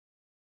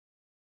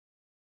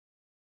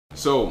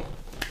So,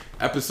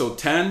 episode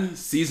 10,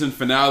 season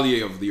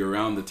finale of the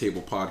Around the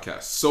Table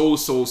podcast.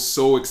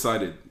 So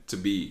excited to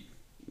be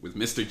with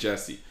Mr.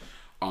 Jesse.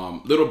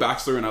 Little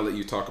backstory, and I'll let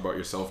you talk about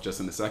yourself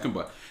just in a second,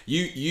 but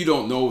you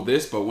don't know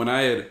this, but when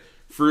I had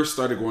first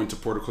started going to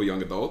Portico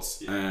Young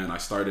Adults, and I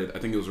started, I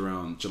think it was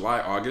around July,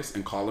 August,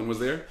 and Colin was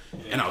there,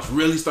 and I was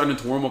really starting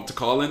to warm up to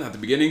Colin at the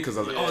beginning, because I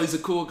was like, oh, he's a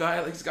cool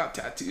guy, like he's got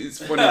tattoos,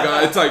 funny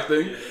guy type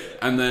thing,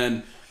 and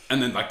then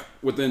like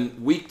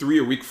within week 3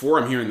 or week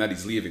 4, I'm hearing that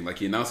he's leaving, like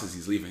he announces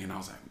he's leaving, and I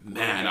was like,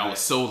 man, I was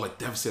so like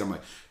devastated. I'm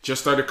like,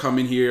 just started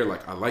coming here,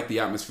 like I like the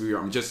atmosphere,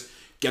 I'm just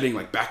getting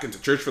like back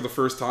into church for the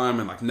first time,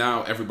 and like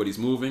now everybody's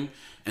moving.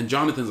 And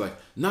Jonathan's like,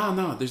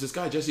 nah, there's this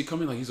guy Jesse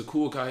coming, like he's a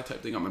cool guy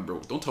type thing. I'm like,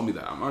 bro, don't tell me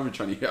that. I'm not even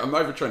trying to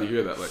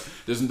hear that. Like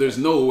there's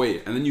no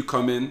way. And then you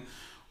come in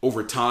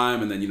over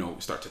time, and then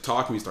we start to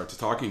talk,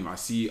 and I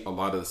see a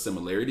lot of the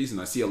similarities,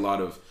 and I see a lot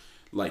of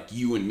like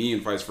you and me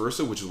and vice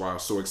versa, which is why I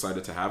was so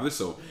excited to have this.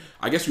 So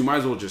I guess we might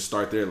as well just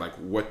start there. Like,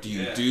 what do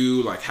you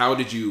do? Like,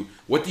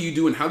 what do you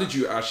do, and how did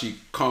you actually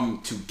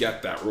come to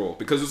get that role?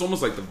 Because it's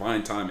almost like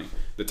divine timing.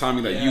 The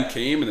timing that you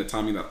came and the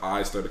timing that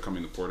I started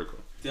coming to Portico.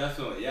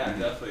 Definitely,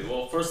 definitely.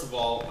 Well, first of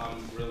all,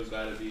 I'm really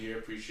glad to be here.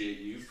 Appreciate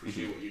you.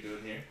 Appreciate what you're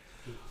doing here.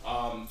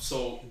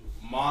 So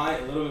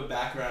a little bit of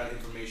background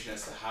information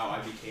as to how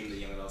I became the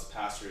Young Adults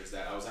pastor is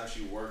that I was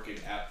actually working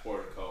at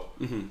Portico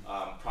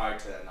prior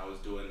to that, and I was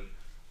doing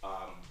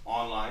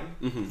online,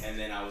 and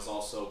then I was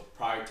also,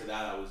 prior to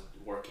that, I was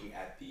working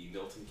at the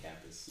Milton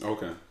campus.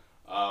 Okay.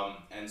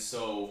 And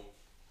so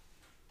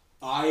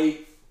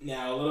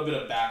now a little bit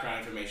of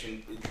background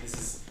information.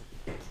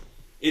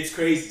 It's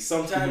crazy.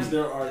 Sometimes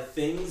there are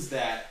things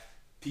that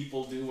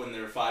people do when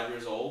they're 5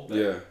 years old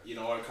that,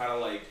 are kind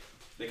of like,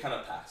 they kind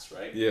of pass,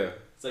 right? Yeah.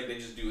 It's like they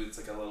just do, it's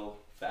like a little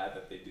fad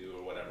that they do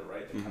or whatever,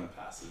 right? That kind of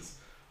passes.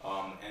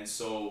 And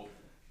so,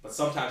 but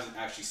sometimes it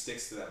actually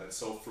sticks to them. And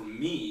so for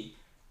me,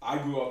 I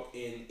grew up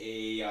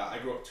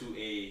to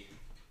a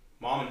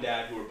mom and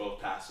dad who were both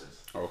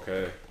pastors.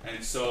 Okay.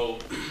 And so,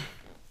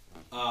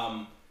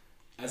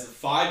 as a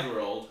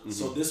 5-year-old,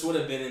 so this would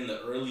have been in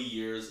the early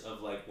years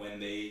of like when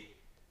they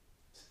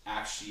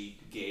actually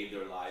gave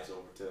their lives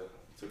over to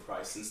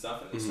Christ and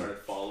stuff, and they started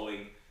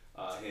following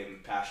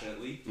him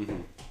passionately,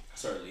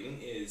 started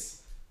leading,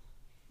 is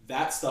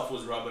that stuff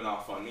was rubbing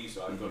off on me.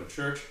 So I'd go to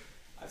church,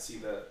 I'd see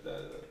the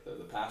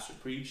pastor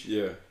preach,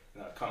 and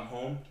I'd come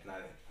home and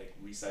I'd like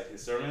recite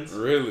his sermons.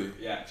 Really?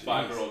 Yeah,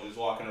 5-year-old just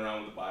walking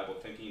around with the Bible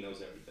thinking he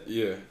knows everything.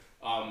 Yeah.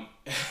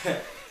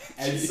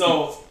 And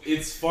so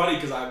it's funny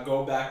because I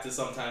go back to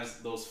sometimes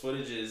those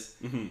footages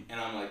and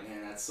I'm like,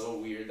 man, that's so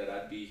weird that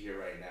I'd be here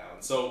right now.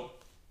 And so,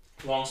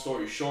 long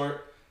story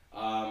short,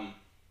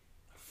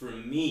 for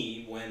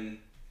me, when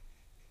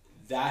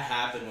that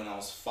happened when I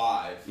was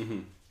 5,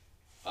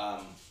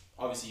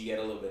 obviously you get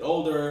a little bit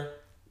older,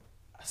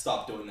 I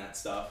stopped doing that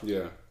stuff.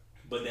 Yeah.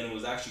 But then it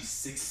was actually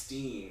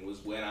 16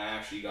 was when I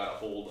actually got a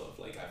hold of,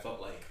 like, I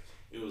felt like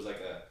it was like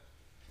a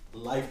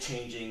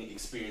life-changing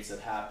experience that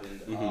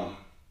happened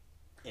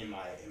in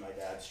my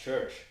dad's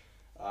church,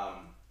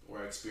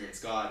 where I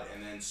experienced God.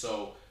 And then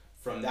so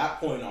from that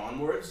point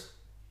onwards,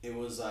 it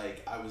was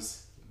like I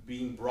was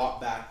being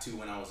brought back to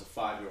when I was a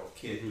 5-year-old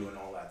kid doing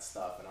all that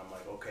stuff, and I'm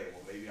like, okay,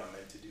 well, maybe I'm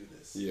meant to do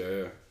this.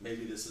 Yeah.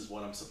 Maybe this is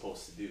what I'm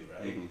supposed to do,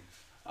 right?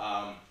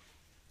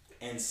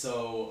 And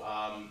so,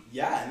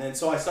 and then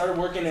so I started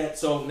working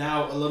so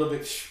now a little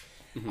bit,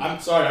 I'm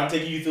sorry, I'm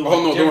taking you through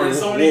don't worry.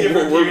 So many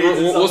different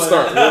periods. We'll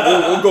start.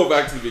 We'll go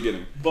back to the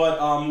beginning.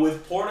 But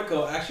with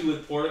Portico, I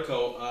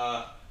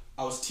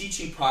was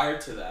teaching prior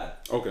to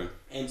that. Okay.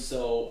 And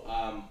so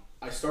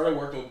I started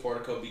working with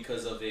Portico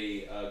because of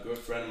a good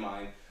friend of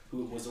mine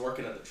who was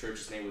working at the church.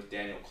 His name was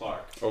Daniel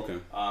Clark. Okay.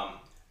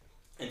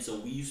 And so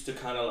we used to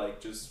kind of like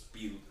just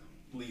be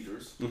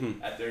leaders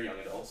at their young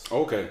adults.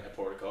 Okay. At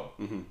Portico.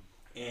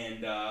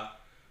 And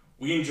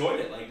we enjoyed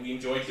it. Like, we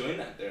enjoyed doing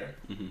that there.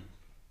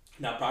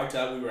 Now, prior to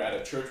that, we were at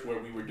a church where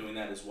we were doing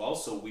that as well.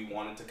 So we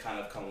wanted to kind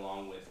of come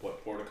along with what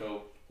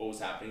was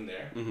happening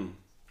there.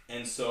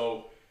 And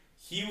so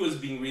he was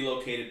being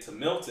relocated to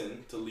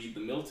Milton to lead the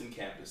Milton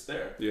campus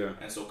there. Yeah.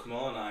 And so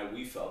Kamal and I,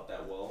 we felt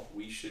that, well,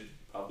 we should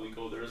probably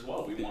go there as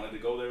well. We wanted to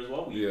go there as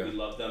well. We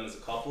loved them as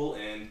a couple,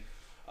 and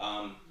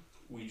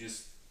we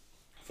just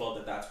felt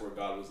that that's where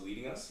God was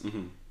leading us.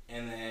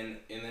 And then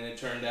it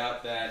turned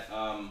out that,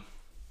 oh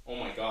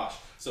my gosh.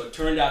 So it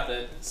turned out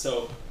that,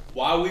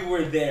 while we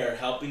were there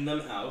helping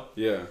them out,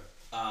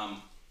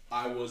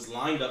 I was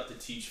lined up to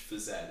teach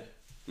phys ed.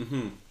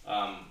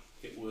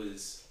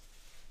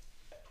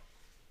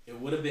 It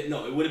would have been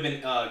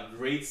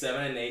grade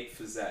 7 and 8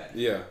 phys ed.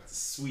 Yeah. It's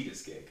the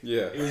sweetest gig.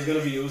 Yeah. It was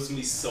gonna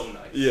be so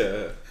nice.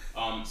 Yeah.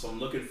 So I'm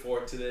looking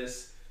forward to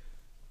this.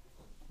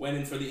 Went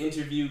in for the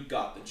interview,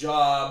 got the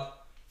job.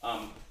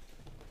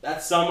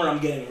 That summer I'm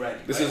getting ready.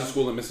 This is a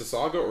school in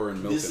Mississauga or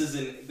in Milton?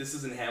 This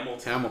is in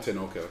Hamilton. Hamilton,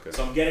 okay.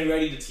 So I'm getting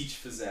ready to teach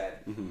phys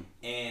ed.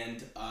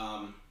 And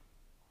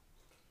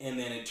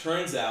then it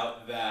turns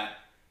out that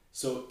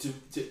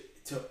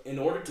in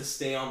order to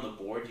stay on the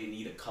board, you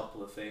need a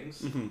couple of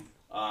things.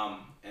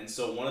 And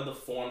so one of the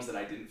forms that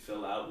I didn't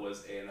fill out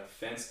was an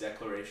offense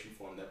declaration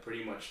form that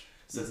pretty much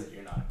says that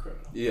you're not a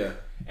criminal. Yeah.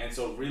 And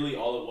so really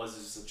all it was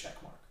is just a check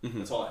mark.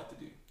 That's all I had to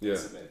do. Yeah.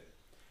 Submit it.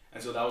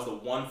 And so that was the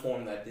one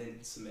form that I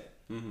didn't submit.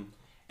 Mm-hmm.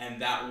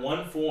 And that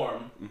one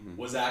form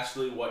was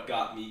actually what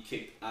got me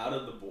kicked out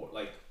of the board,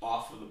 like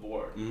off of the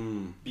board.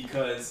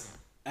 Because,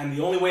 and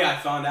the only way I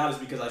found out is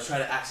because I tried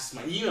to access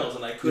my emails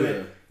and I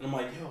couldn't. And I'm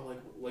like, yo,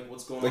 like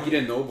what's going on? Like you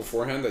didn't know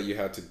beforehand that you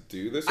had to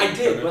do this? I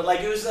did, but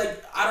like it was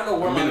like, I don't know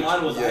where my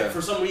mind was. Yeah.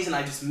 For some reason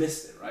I just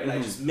missed it, right? I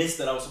just missed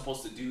that I was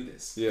supposed to do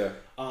this. Yeah.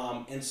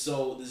 And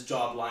so this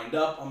job lined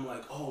up. I'm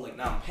like, oh, like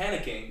now I'm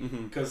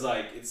panicking because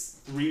like it's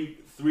three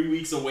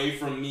weeks away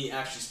from me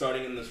actually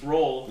starting in this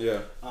role. Yeah.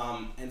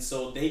 And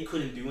so they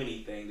couldn't do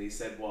anything. They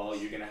said, well,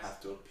 you're gonna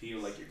have to appeal.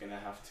 Like you're gonna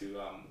have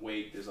to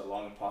wait. There's a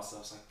long process. I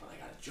was like, but I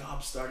got a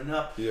job starting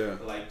up. Yeah.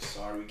 Like,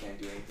 sorry, we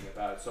can't do anything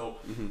about it. So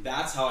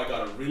that's how I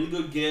got a really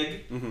good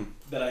gig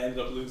that I ended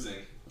up losing.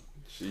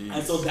 Jeez.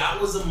 And so that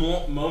was a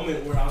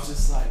moment where I was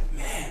just like,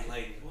 man,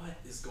 like what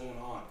is going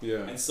on?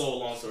 Yeah. And so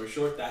long story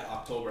short, that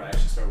October I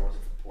actually started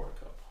working for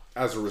Portico.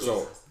 As a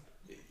result.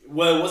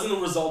 Well, it wasn't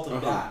a result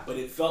of that, but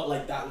it felt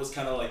like that was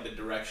kind of like the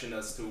direction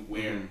as to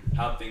where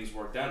how things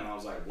worked out, and I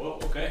was like, whoa,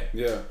 okay.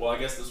 Yeah. Well, I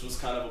guess this was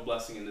kind of a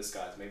blessing in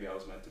disguise. Maybe I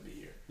was meant to be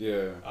here.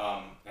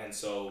 Yeah.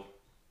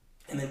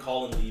 And then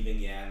Colin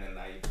leaving, and then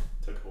I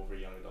took over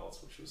Young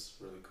Adults, which was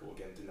really cool,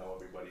 getting to know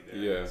everybody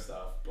there and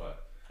stuff.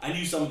 But I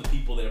knew some of the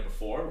people there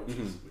before,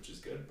 which is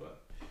good.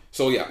 But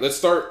so yeah, let's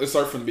start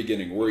from the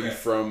beginning. Where are you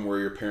from? Where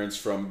are your parents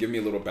from? Give me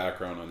a little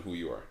background on who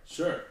you are.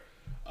 Sure.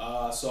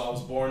 So I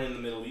was born in the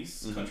Middle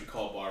East, a country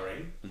called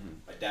Bahrain.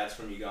 My dad's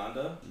from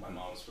Uganda. My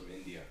mom's from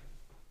India.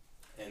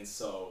 And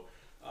so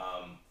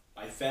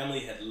my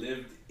family had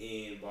lived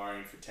in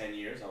Bahrain for 10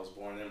 years. I was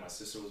born there. My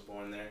sister was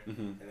born there.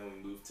 And then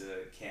we moved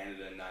to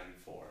Canada in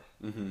 94.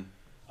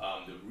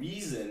 The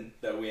reason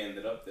that we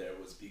ended up there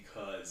was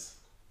because...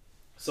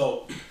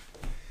 So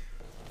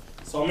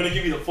I'm going to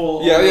give you the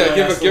full... give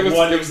us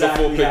the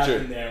full picture.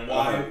 There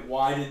and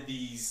why did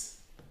these...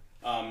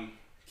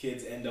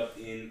 kids end up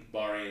in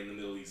Bahrain in the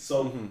Middle East.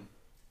 So,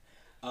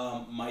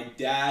 my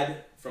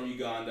dad from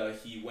Uganda,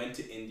 he went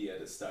to India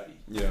to study.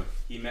 Yeah.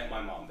 He met my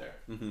mom there.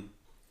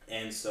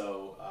 And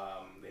so,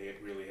 they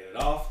really hit it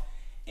off.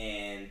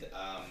 And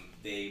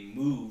they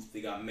moved.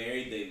 They got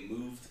married.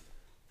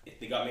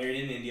 They got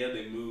married in India.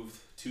 They moved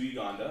to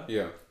Uganda.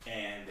 Yeah.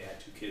 And they had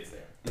 2 kids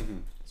there.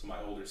 So,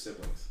 my older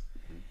siblings.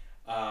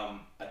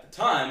 At the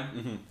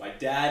time, my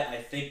dad, I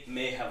think,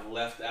 may have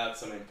left out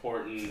some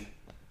important...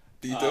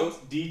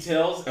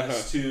 Details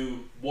as to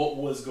what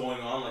was going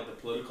on, like the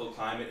political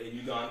climate in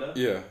Uganda.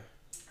 Yeah.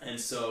 And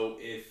so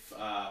if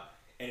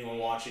anyone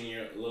watching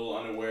you're a little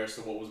unaware as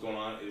to what was going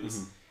on, it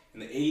was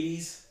in the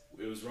 80s.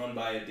 It was run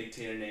by a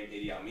dictator named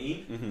Idi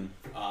Amin.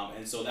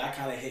 And so that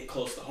kind of hit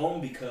close to home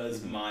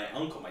because my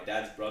uncle, my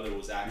dad's brother,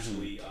 was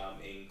actually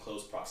in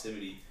close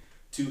proximity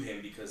to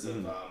him because of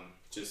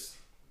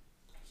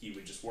he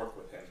would just work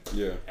with him.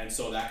 Yeah. And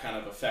so that kind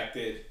of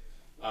affected...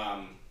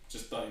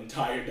 just the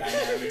entire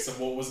dynamics of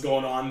what was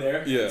going on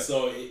there. Yeah. And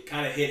so it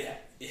kind of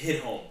hit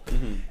home.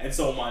 And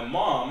so my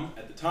mom,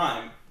 at the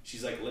time,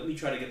 she's like, let me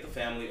try to get the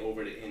family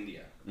over to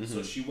India.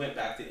 So she went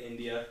back to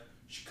India.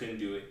 She couldn't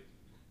do it.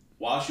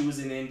 While she was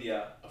in India,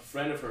 a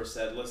friend of hers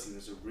said, listen,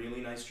 there's a really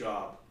nice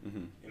job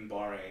in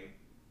Bahrain.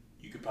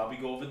 You could probably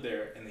go over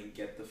there and then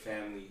get the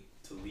family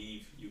to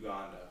leave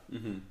Uganda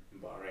in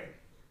Bahrain.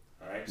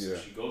 All right? So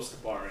she goes to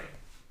Bahrain.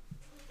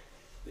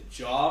 The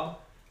job...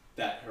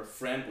 that her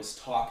friend was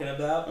talking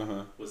about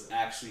was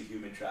actually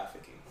human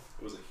trafficking.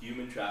 It was a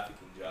human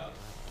trafficking job.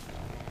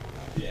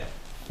 Yeah.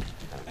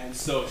 And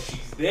so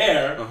she's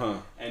there,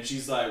 and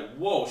she's like,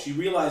 whoa, she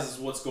realizes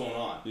what's going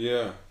on.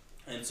 Yeah.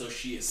 And so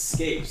she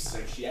escapes.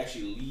 Like, she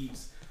actually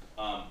leaves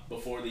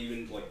before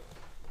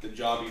the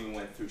job even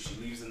went through. She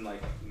leaves in,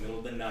 like, the middle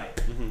of the night.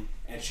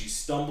 And she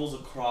stumbles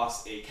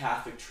across a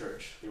Catholic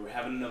church. They were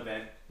having an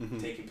event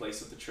taking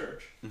place at the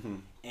church.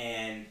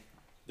 And...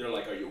 they're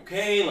like, are you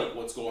okay? Like,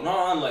 what's going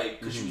on? Like,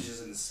 because she was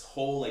just in this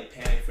whole, like,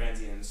 panic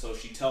frenzy. And so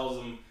she tells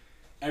them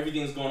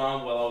everything's going on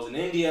while I was in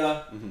India.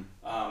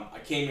 I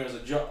came here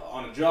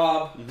on a job.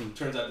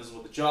 Turns out this is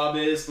what the job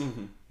is.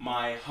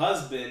 My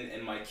husband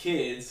and my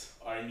kids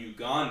are in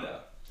Uganda.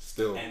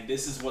 Still. And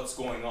this is what's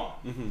going on.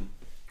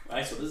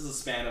 Right? So this is a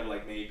span of,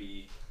 like,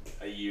 maybe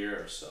a year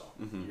or so.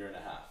 A year and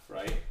a half,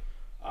 right?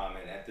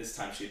 And at this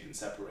time, she had been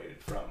separated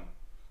from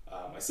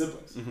my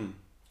siblings.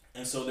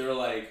 And so they were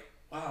like...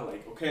 wow,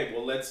 like, okay,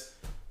 well,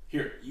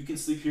 you can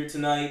sleep here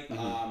tonight,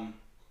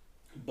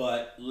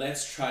 but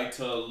let's try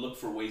to look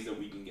for ways that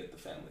we can get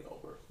the family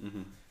over.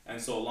 And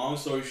so, long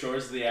story short,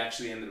 is they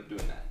actually ended up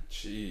doing that.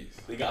 Jeez.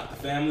 They got the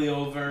family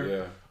over.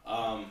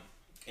 Yeah.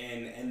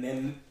 And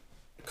then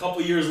a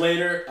couple years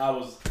later, I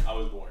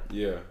was born.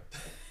 Yeah.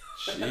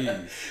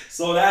 Jeez.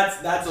 So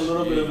that's a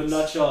little bit of a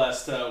nutshell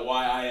as to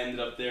why I ended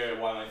up there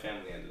and why my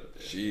family ended up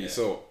there. Jeez. Yeah.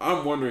 So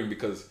I'm wondering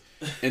because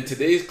in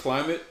today's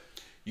climate,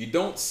 you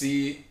don't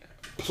see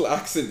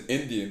blacks and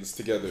Indians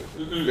together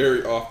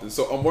very often.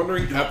 So I'm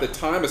wondering at the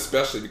time,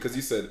 especially because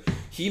you said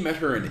he met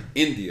her in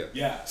India.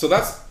 Yeah. So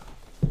that's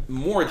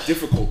more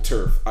difficult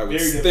turf, I would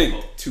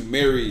think, to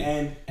marry.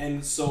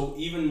 And so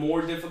even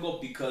more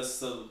difficult because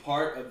the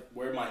part of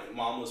where my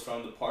mom was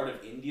from, the part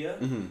of India.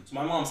 So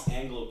my mom's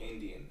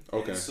Anglo-Indian.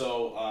 Okay. And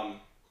so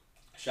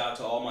shout out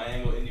to all my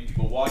Anglo-Indian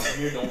people watching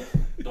here.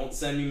 Don't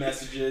send me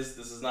messages.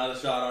 This is not a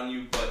shot on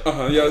you,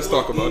 but yeah, let's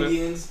talk about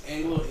it.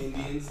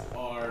 Anglo-Indians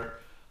are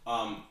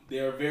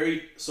they're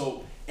very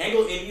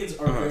Anglo-Indians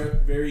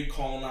are very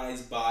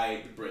colonized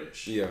by the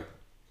British. Yeah.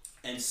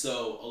 And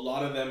so a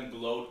lot of them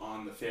gloat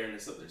on the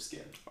fairness of their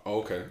skin.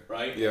 Okay.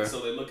 Right? Yeah. And so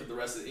they look at the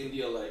rest of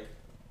India like,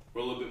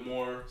 we're a little bit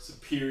more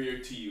superior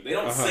to you. They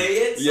don't say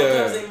it.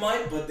 Sometimes they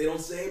might, but they don't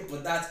say it.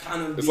 But that's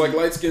kind of... It's like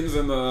light skins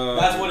and...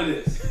 That's what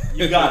it is.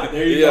 You got it.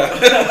 There you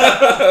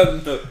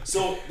go.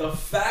 So the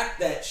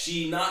fact that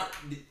she not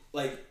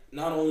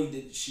only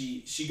did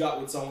she got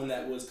with someone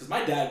that was... Because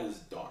my dad was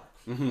dark.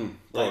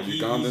 Like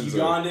he's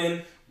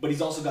Ugandan, but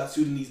he's also got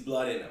Sudanese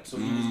blood in him, so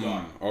he was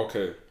dark.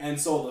 Okay. And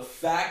so the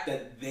fact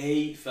that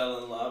they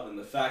fell in love and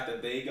the fact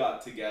that they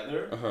got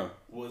together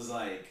was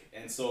like,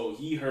 and so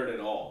he heard it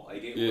all.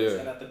 Like it was,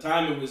 and at the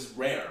time it was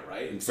rare,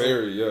 right? And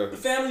very, The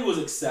family was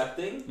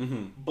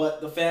accepting,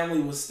 but the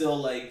family was still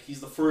like,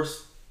 he's the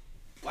first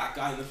black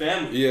guy in the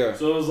family. Yeah.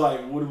 So it was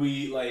like, what do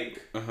we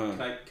like?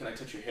 Can I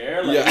touch your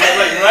hair? Like,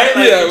 right?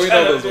 Like, we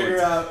know those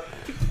figure out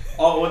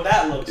what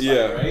that looks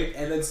like, right?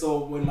 And then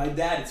so when my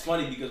dad, it's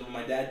funny because when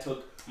my dad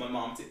took my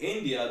mom to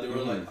India, they were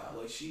like, oh,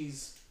 like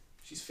she's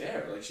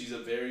fair, like she's a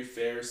very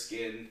fair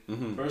skinned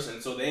person.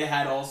 So they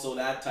had also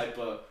that type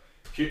of,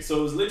 so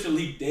it was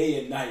literally day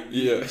and night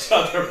meeting each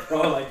other,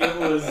 bro. Like it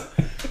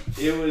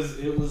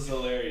was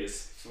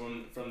hilarious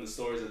from the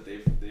stories that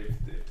they've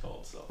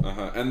told. So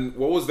and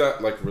what was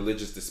that like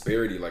religious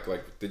disparity like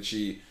did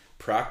she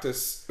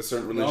practice a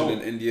certain religion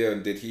in India,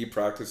 and did he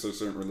practice a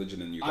certain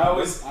religion in Uganda?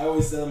 I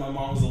always said my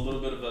mom was a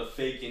little bit of a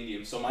fake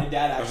Indian. So my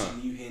dad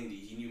actually knew Hindi.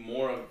 He knew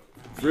more of...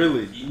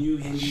 Really? He knew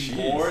Hindi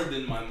more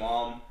than my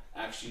mom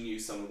actually knew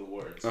some of the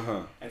words.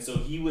 And so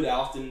he would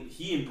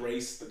he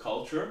embraced the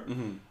culture.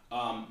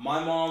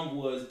 My mom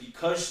was,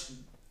 because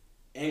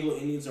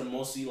Anglo-Indians are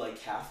mostly like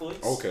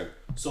Catholics. Okay.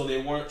 So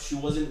she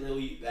wasn't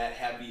really that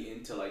heavy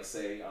into like,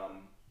 say,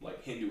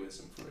 like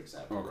Hinduism, for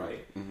example,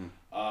 right?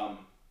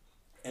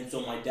 And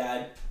so my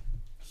dad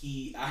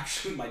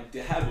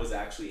was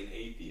actually an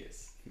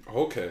atheist.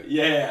 Okay.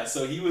 Yeah,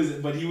 so he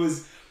wasn't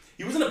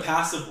a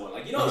passive one.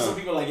 Like, you know, some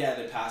people are like, yeah,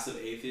 they're passive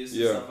atheists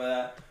and stuff like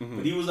that.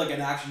 But he was like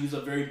he was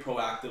a very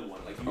proactive one.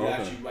 Like, he would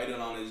actually write it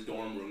on his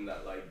dorm room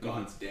that, like,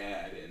 God's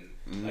dad.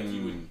 And, like, he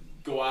would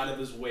go out of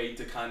his way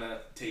to kind of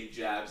take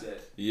jabs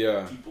at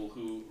people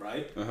who,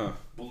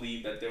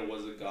 believe that there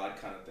was a God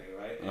kind of thing,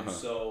 right? And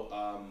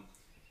so,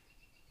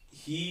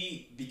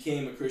 he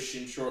became a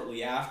Christian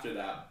shortly after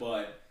that.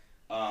 But,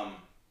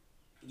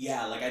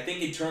 like, I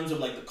think in terms of,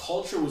 like, the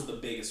culture was the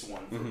biggest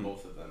one for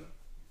both of them.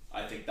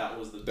 I think that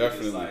was the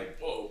biggest, like,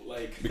 whoa,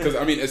 like... Because,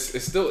 I mean, it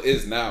still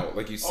is now.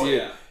 Like, you see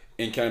it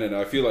in Canada.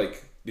 I feel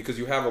like, because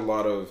you have a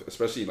lot of,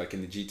 especially, like,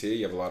 in the GTA,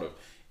 you have a lot of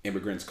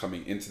immigrants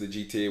coming into the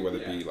GTA, whether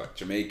it be, like,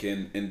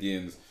 Jamaican,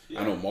 Indians.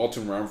 I know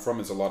Malton, where I'm from,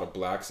 is a lot of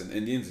blacks and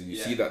Indians, and you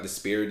see that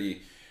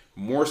disparity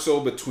more so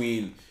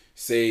between,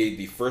 say,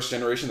 the first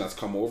generation that's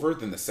come over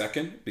than the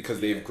second, because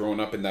they've grown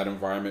up in that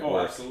environment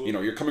where, you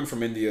know, you're coming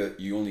from India,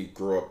 you only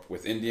grow up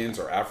with Indians,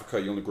 or Africa,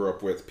 you only grow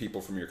up with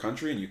people from your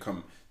country, and you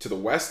come to the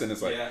West, and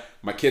it's like,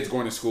 my kid's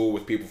going to school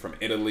with people from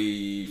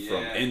Italy,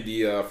 from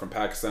India, from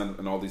Pakistan,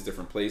 and all these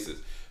different places.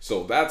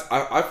 So that's,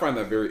 I find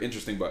that very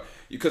interesting. But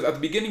because at the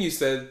beginning you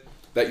said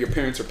that your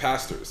parents are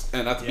pastors,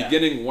 and at the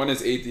beginning one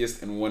is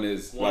atheist and one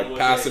is like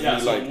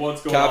passively like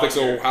Catholic.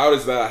 So how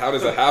does that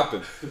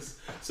happen?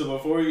 So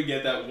before we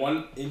get that,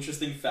 one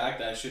interesting fact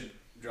that I should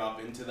drop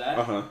into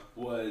that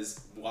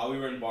was, while we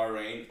were in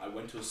Bahrain, I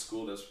went to a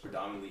school that's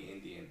predominantly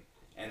Indian.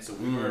 And so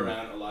we were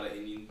around a lot of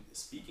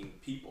Indian-speaking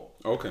people.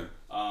 Okay.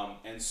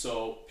 And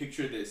so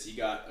picture this. You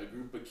got a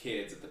group of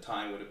kids. At the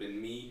time would have been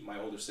me, my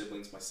older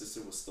siblings. My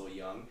sister was still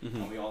young.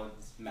 And we all had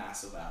these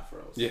massive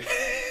afros. Yeah.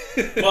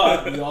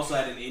 But we also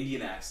had an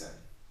Indian accent.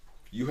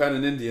 You had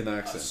an Indian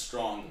accent? A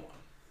strong one.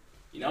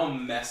 You know how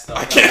messed up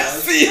I can't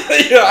see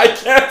that. Yeah, I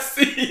can't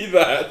see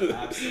that.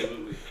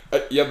 Absolutely.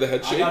 You have the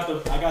head shape?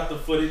 I got the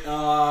footage. You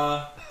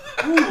know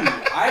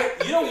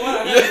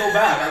what? I gotta go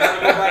back. I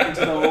gotta go back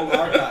into the old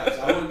archives.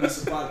 I wouldn't be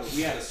surprised, but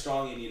we had a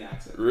strong Indian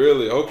accent.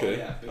 Really? Okay.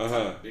 Oh,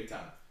 yeah, big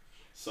time.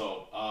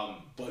 So,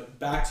 but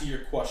back to your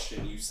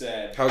question, you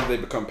said, how did they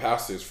become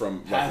pastors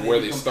from like where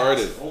they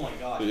started? Pastors? Oh my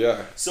god.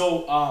 Yeah.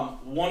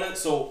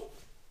 So,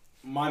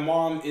 my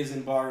mom is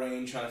in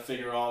Bahrain trying to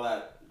figure all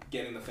that,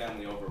 getting the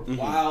family over.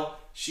 While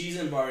she's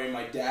in Bahrain,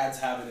 my dad's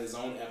having his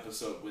own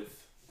episode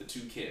with the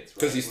two kids.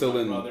 Because he's still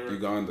in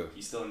Uganda.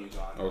 He's still in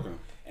Uganda. Okay.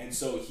 And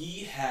so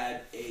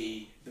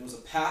there was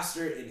a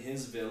pastor in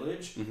his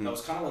village that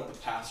was kind of like the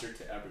pastor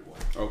to everyone.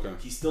 Okay.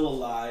 He's still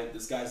alive.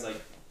 This guy's like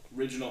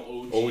original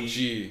OG.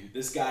 OG.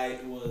 This guy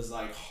was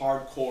like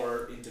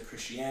hardcore into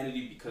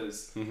Christianity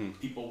because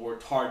people were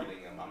targeting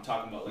him. I'm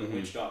talking about like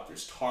witch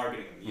doctors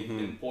targeting him. He had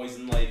been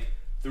poisoned like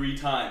 3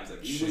 times.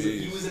 Like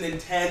he was an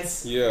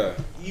intense. Yeah.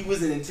 He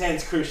was an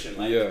intense Christian.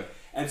 Like, yeah.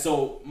 And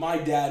so my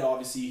dad,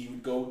 obviously, he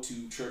would go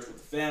to church with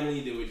the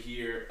family. They would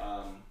hear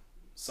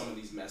some of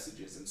these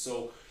messages, and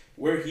so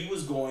where he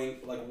was going,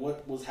 like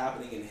what was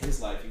happening in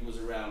his life, he was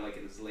around like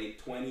in his late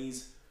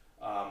 20s,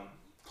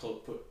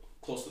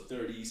 close to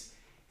 30s.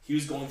 He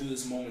was going through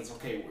this moment.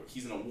 Okay,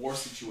 he's in a war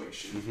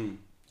situation,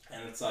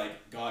 and it's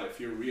like, God, if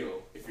you're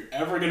real, if you're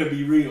ever gonna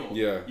be real,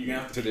 you're gonna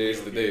have to. Today's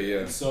be real the day, here.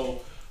 yeah. And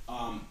so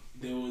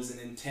there was an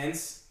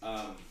intense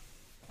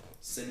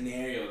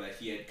scenario that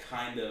he had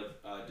kind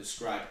of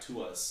described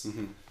to us,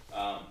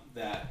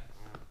 that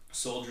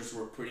soldiers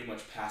were pretty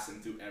much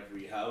passing through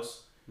every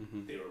house.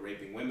 They were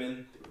raping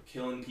women, they were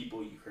killing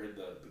people. You heard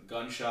the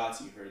gunshots,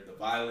 you heard the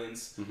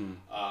violence. There's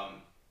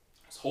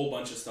a whole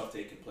bunch of stuff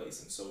taking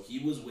place. And so he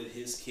was with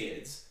his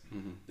kids.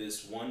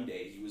 This one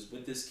day, he was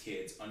with his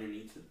kids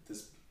underneath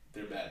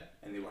their bed,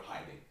 and they were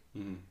hiding.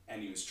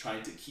 And he was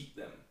trying to keep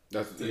them.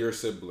 That's your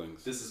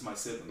siblings. This is my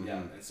sibling,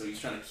 yeah. And so he's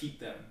trying to keep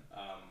them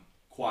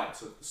quiet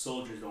so the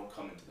soldiers don't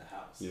come into the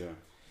house. Yeah.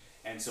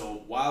 And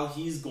so while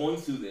he's going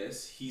through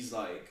this, he's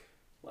like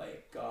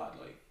God,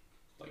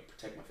 like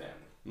protect my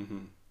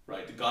family.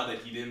 Right? The God that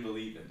he didn't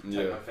believe in,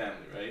 protect my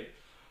family,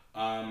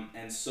 right?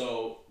 And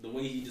so the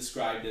way he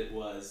described it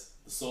was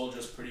the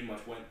soldiers pretty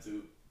much went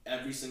through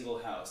every single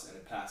house and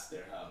it passed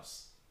their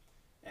house.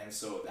 And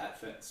so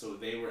so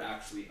they were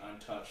actually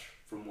untouched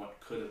from what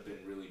could have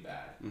been really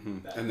bad.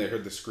 And they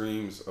heard the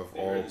screams of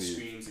all the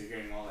screams, they're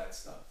hearing all that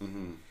stuff.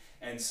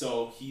 And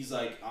so he's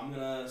like, I'm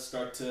gonna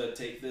start to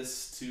take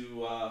this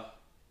to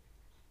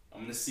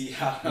I'm gonna see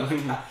how I'm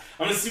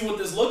gonna see what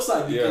this looks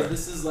like, because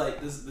this is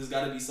like there's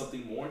got to be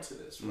something more to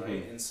this,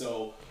 right? And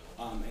so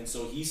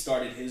he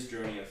started his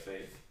journey of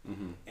faith.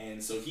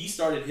 And so he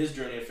started his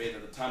journey of faith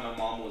at the time. My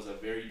mom was a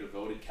very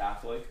devoted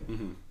Catholic,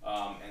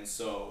 and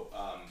so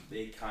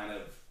they kind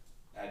of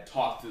had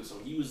talked through. So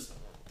he was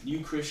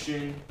new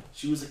Christian,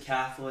 she was a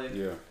Catholic,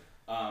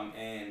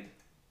 and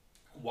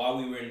while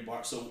we were in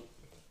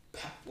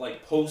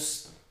like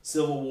post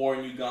Civil War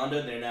in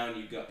Uganda, they're now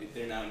in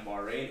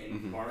Bahrain,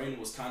 and Bahrain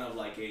was kind of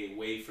like a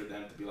way for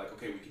them to be like,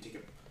 okay,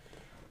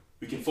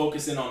 we can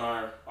focus in on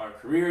our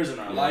careers and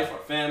our life, our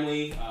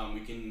family.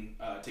 We can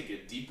take a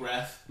deep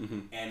breath,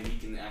 and we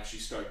can actually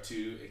start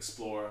to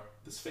explore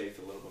this faith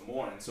a little bit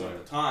more. And so at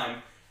the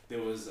time,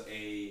 there was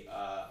a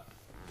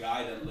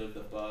guy that lived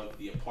above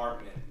the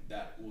apartment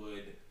that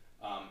would.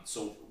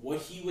 So what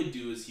he would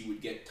do is he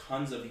would get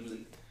tons of.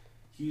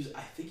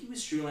 I think he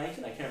was Sri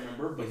Lankan, I can't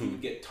remember, but he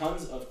would get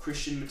tons of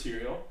Christian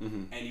material,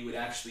 and he would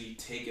actually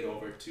take it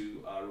over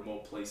to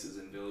remote places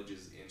and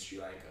villages in Sri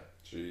Lanka.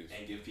 Jeez.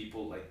 And give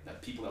people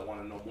people that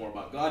want to know more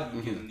about God, he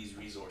would give them these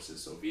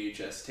resources, so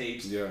VHS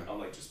tapes of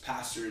like just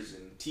pastors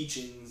and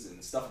teachings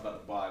and stuff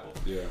about the Bible.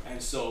 And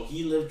so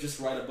he lived just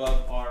right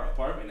above our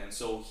apartment, and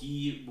so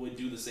he would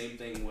do the same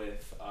thing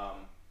with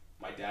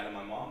my dad and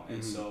my mom,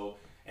 and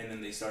and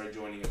then they started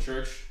joining a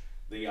church.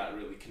 They got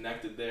really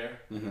connected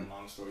there, and then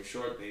long story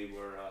short, they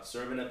were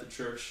serving at the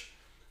church.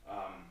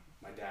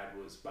 My dad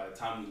was, by the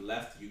time we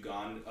left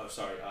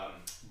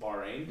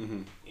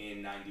Bahrain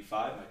in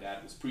 '95, my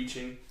dad was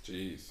preaching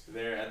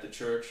there at the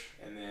church,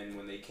 and then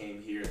when they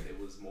came here, it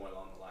was more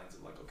along the lines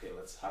of like, okay,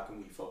 how can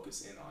we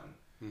focus in on,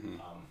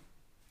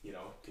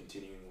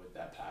 continuing with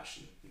that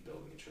passion and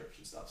building a church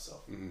and stuff.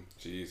 So.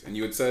 Jeez, and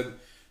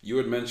you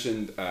had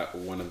mentioned at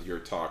one of your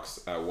talks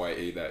at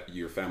YA that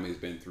your family has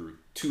been through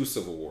 2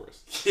 civil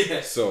wars.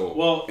 Yeah.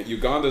 So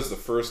Uganda's the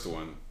first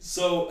one.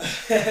 So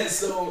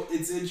it's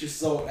interesting.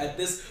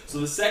 So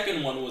the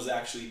second one was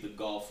actually the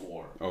Gulf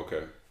War.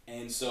 Okay.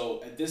 And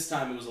so at this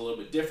time it was a little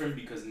bit different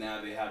because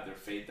now they have their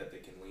faith that they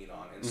can lean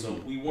on. And so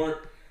we weren't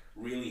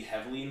really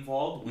heavily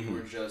involved. We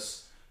were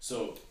just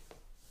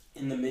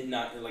in the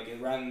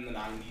around in the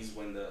 90s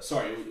when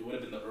it would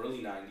have been the early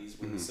 90s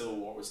when the Civil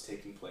War was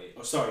taking place.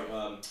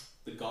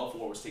 The Gulf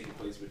War was taking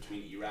place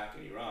between Iraq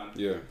and Iran.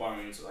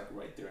 Bahrain was like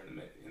right there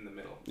in the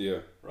middle.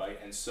 Right,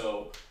 and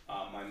so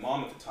my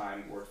mom at the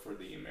time worked for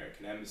the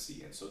American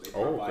Embassy, and so they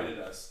provided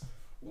us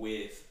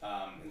with,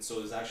 and so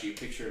there's actually a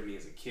picture of me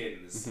as a kid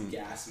in this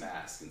gas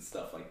mask and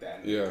stuff like that.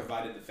 And they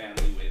provided the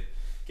family with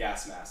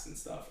gas masks and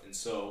stuff, and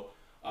so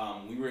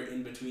we were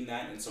in between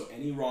that, and so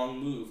any wrong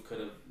move could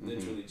have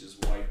literally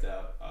just wiped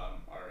out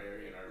our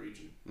area and our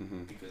region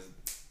because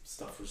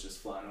stuff was just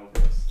flying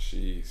over us.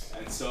 Jeez.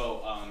 And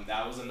so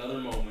that was another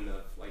moment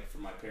of for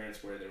my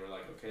parents where they were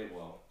like, okay,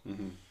 well,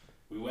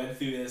 we went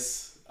through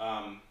this,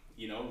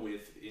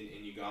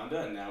 in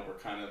Uganda, and now we're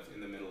kind of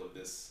in the middle of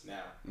this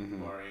now,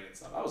 Bahrain and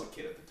stuff. I was a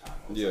kid at the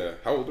time.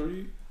 How old were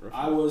you?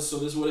 Roughly? So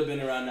this would have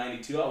been around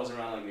 92. I was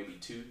around maybe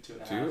 2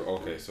 and a half. 2?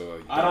 Okay,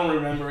 so I don't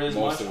remember as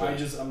much. I'm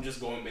just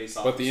going based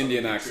off. But the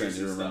Indian accent,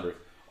 you remember?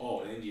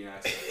 Oh, the Indian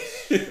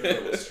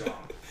accent was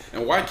strong.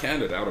 And why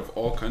Canada out of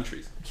all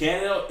countries?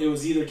 Canada, it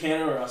was either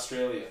Canada or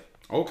Australia.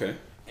 Okay.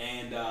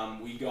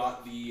 And we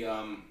got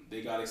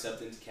they got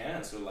accepted into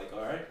Canada, so we're like,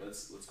 all right,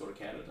 let's go to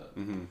Canada.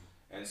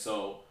 And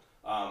so,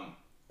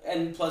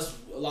 and plus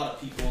a lot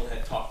of people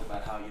had talked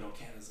about how,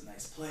 Canada's a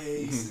nice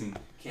place, and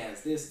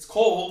Canada's this, it's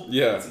cold,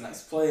 it's a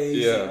nice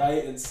place,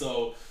 right? And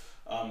so,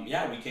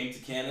 we came to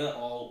Canada,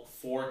 all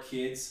 4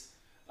 kids,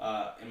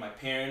 and my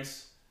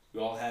parents. We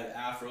all had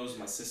afros.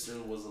 My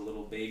sister was a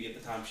little baby at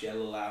the time. She had a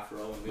little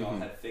afro, and we all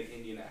had thick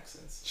Indian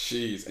accents.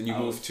 Jeez, and you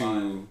moved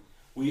to...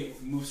 We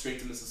moved straight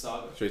to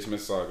Mississauga. Straight to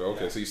Mississauga.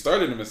 Okay, so you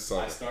started in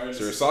Mississauga. I started.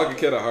 So you're a Saga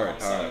kid at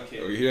heart.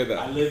 We hear that.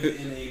 I lived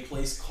in a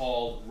place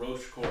called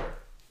Rochecourt,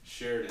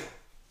 Sheridan,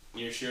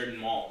 near Sheridan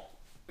Mall.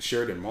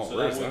 Sheridan Mall. So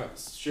where is that?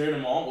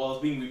 Sheridan Mall. Well,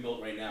 it's being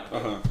rebuilt right now.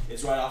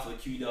 It's right off of the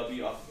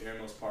QW, off of Air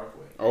Mills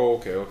Parkway. Oh,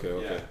 okay.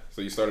 Yeah.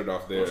 So you started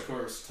off there.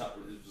 Rochecourt was tough.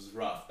 It was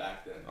rough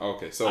back then.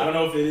 Okay, so I don't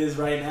know if it is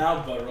right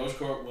now, but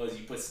Rochecourt was,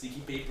 you put sticky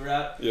paper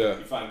out. Yeah.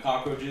 You find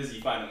cockroaches.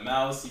 You find a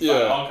mouse. You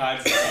find all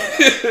kinds of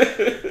stuff.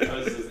 It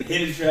was a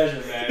hidden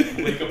treasure, man.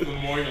 You wake up in the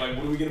morning, you're like,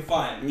 what are we gonna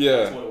find?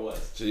 Yeah. That's what it was.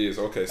 Jeez.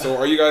 Okay. So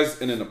are you guys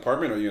in an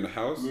apartment or are you in a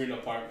house? We were in an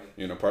apartment.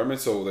 You're in an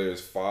apartment. So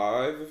there's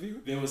 5 of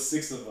you. There was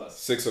 6 of us.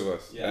 6 of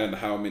us. Yeah. And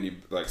how many?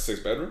 Like 6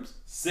 bedrooms?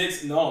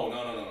 6? No.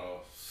 I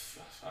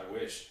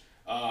wish.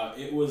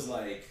 It was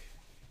like,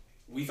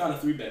 we found a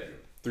 3-bedroom.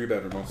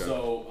 3-bedroom. Okay.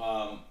 So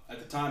at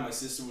the time, my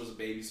sister was a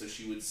baby, so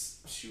she was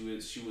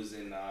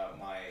in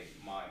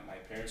my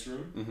parents'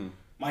 room.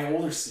 My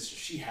older sister,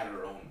 she had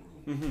her own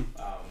room.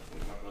 My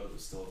brother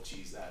was still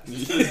cheese that.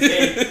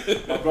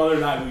 My brother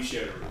and I, we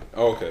shared a room.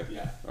 Oh, okay.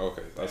 Yeah.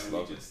 Okay, that's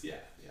lovely. Yeah.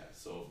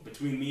 So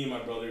between me and my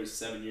brother is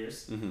 7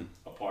 years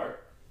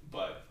apart,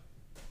 but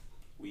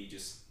we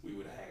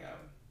would hang out.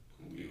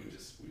 We would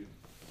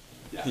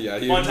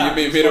you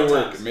made it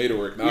work. Made it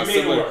work. No,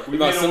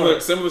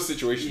 similar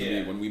situation to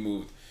me when we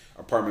moved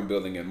apartment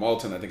building in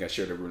Malton. I think I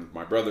shared a room with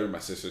my brother. My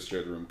sister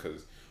shared a room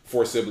because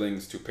 4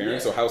 siblings, 2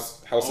 parents. So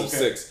house of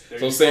 6.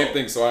 So same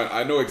thing. So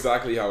I know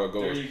exactly how it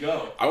goes. There you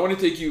go. I want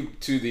to take you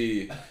to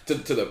the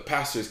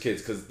pastor's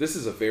kids because this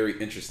is a very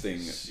interesting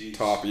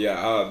topic.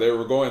 Yeah,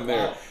 we're going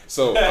there. Wow.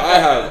 So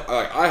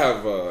I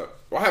have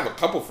a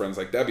couple friends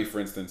like Debbie, for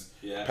instance.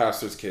 Yeah.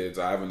 Pastor's kids.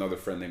 I have another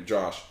friend named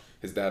Josh.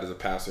 His dad is a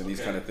pastor and these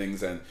kind of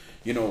things. And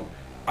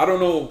I don't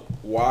know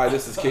why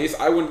this is the case.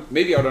 I would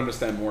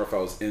understand more if I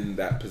was in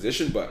that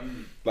position, but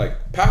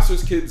like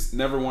pastors' kids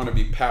never want to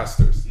be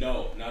pastors.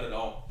 No, not at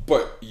all.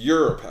 But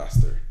you're a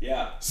pastor.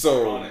 Yeah.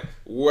 So ironic.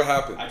 What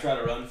happened? I try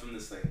to run from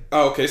this thing.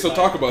 Oh, okay. So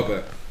talk about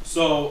that.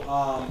 So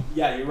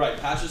you're right.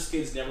 Pastors'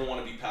 kids never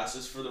want to be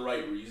pastors for the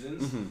right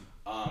reasons.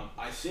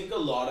 I think a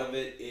lot of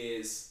it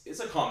it's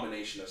a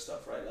combination of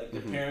stuff, right? Like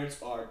the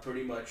parents are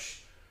pretty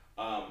much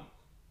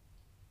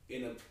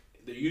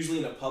they're usually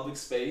in a public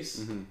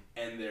space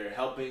and they're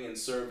helping and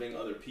serving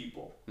other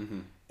people.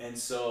 And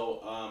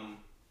so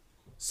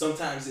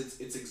sometimes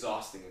it's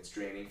exhausting, it's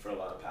draining for a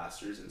lot of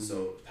pastors, and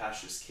so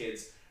pastors'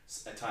 kids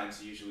at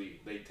times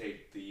usually they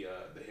take the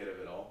hit of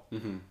it all.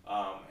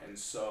 And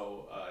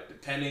so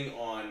depending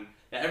on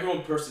every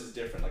person is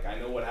different. Like I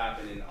know what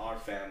happened in our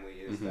family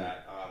is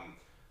that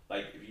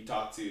like if you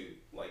talk to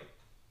like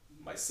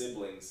my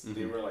siblings,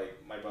 they were like,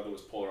 my brother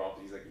was polar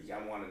opposite. He's like,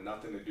 I wanted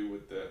nothing to do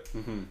with the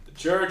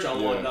church. I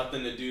wanted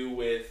nothing to do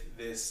with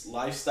this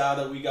lifestyle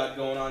that we got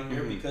going on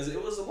here because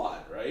it was a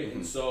lot, right?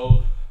 And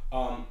so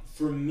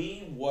for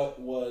me, my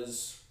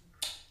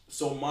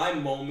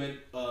moment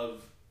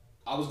of,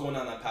 I was going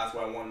down that path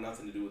where I wanted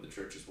nothing to do with the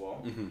church as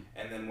well.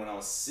 And then when I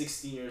was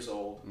 16 years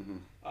old,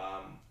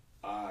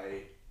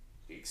 I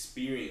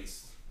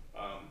experienced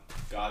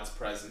God's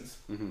presence.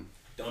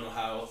 Don't know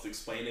how else to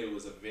explain it. It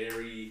was a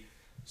very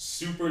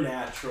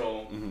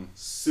supernatural,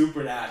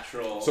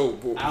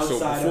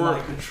 outside of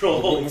my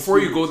control. Before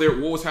you go there,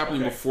 what was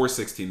happening before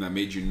 16 that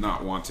made you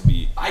not want to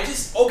be?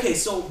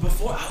 So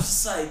before I was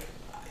just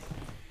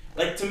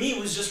like to me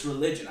it was just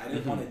religion. I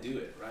didn't want to do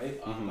it,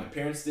 right? My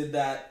parents did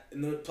that,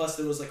 and plus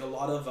there was like a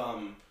lot of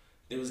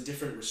there was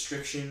different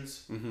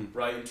restrictions,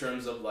 right, in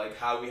terms of like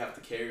how we have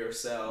to carry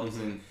ourselves,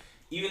 and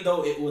even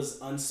though it was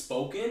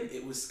unspoken,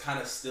 it was kind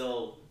of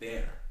still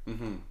there,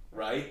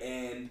 right?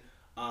 And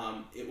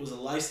it was a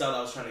lifestyle that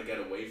I was trying to get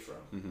away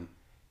from.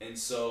 And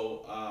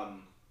so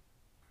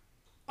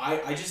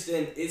I just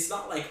didn't, it's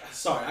not like,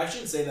 sorry, I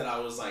shouldn't say that I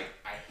was like,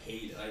 I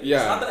hate it.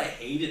 It's not that I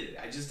hated it.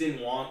 I just didn't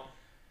want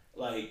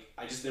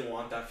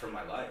that for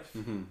my life.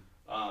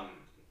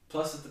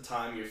 Plus at the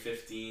time you're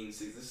 15,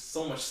 so there's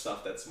so much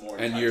stuff that's more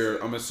and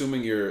I'm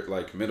assuming your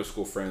like middle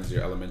school friends,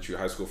 your elementary,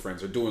 high school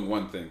friends are doing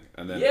one thing,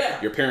 and then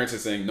your parents are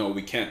saying, no,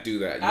 we can't do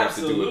that. You have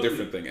to do a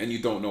different thing, and you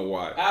don't know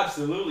why.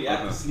 Absolutely. I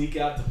have to sneak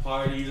out to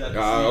parties. I have to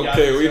sneak out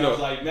to we know. I was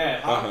like,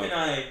 man, how can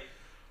I,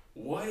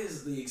 what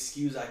is the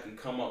excuse I can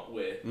come up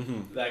with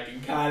that can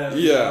kind of,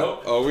 you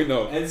know? Oh, we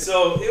know. And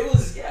so it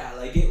was,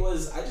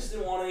 I just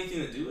didn't want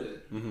anything to do with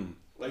it.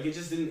 Like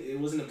it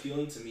wasn't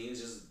appealing to me. It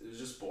was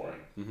just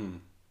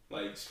boring.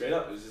 Like straight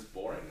up, it was just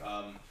boring.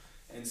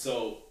 And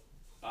so,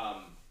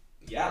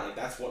 like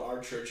that's what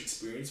our church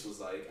experience was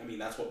like. I mean,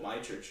 that's what my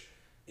church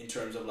in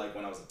terms of like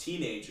when I was a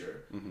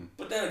teenager.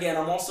 But then again,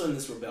 I'm also in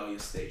this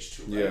rebellious stage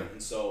too, right?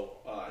 And so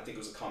I think it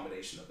was a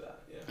combination of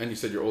that. Yeah. And you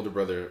said your older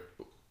brother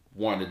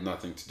wanted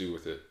nothing to do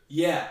with it.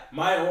 Yeah,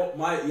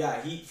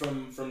 he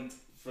from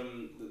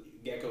the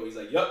get-go, he's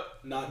like, "Yup,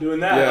 not doing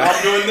that.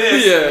 I'm doing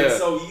this." And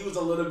so he was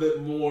a little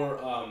bit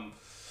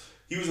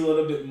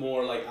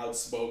more like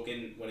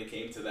outspoken when it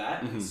came to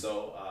that. And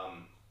so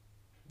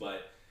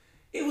but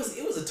it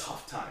was a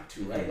tough time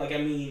too, right? Like, I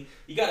mean,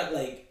 you gotta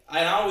like,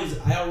 I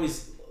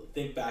always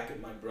think back at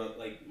my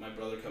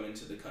brother coming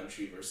to the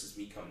country versus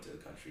me coming to the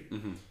country.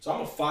 So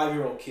I'm a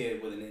 5-year-old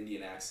kid with an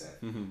Indian accent.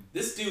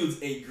 This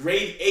dude's a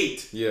grade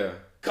 8. Yeah.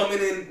 Coming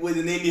in with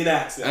an Indian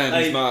accent.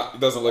 And like, he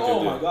doesn't look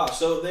Indian. Oh my gosh.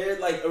 So they're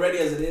like, already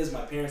as it is,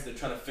 my parents, they're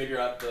trying to figure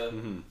out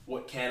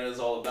what Canada's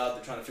all about.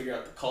 They're trying to figure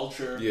out the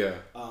culture. Yeah.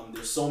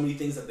 There's so many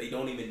things that they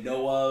don't even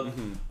know of.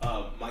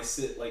 My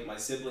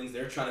siblings,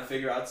 they're trying to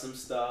figure out some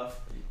stuff.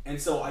 And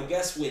so I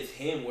guess with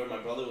him, where my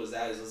brother was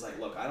at, is it was like,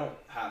 look, I don't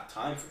have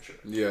time for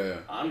church. Yeah.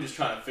 I'm just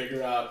trying to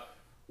figure out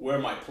where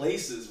my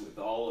place is with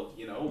all of,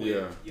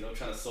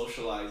 trying to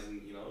socialize and,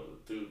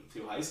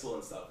 through high school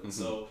and stuff. And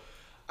so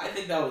I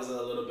think that was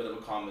a little bit of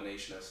a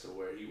combination as to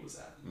where he was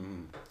at.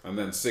 And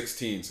then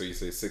 16, so you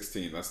say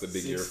 16, that's the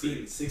big year for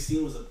you.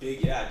 16 was a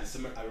big,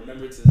 December. I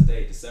remember it to this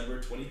day, December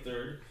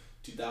 23rd,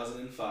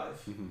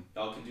 2005.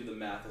 Y'all can do the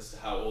math as to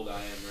how old I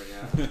am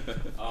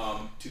right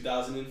now.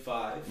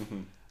 2005.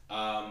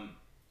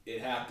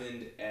 It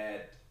happened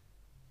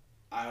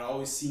I had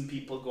always seen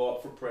people go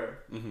up for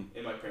prayer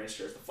in my parents'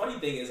 church. The funny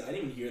thing is, I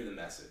didn't even hear the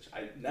message.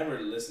 I never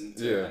listened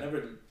to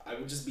it. I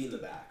would just be in the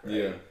back, right?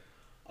 Yeah.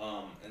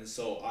 And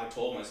so I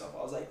told myself,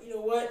 I was like, you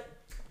know what?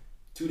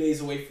 2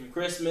 days away from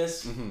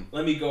Christmas,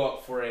 let me go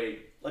up for a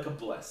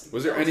blessing.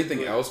 Was there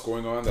anything else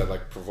going on that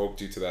like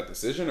provoked you to that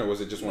decision, or was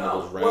it just one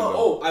of those random?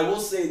 Well, I will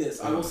say this.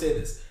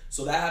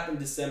 So that happened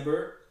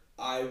December.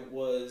 I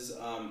was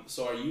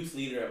so our youth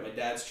leader at my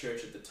dad's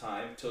church at the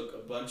time took a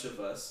bunch of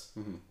us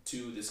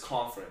to this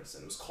conference,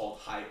 and it was called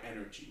High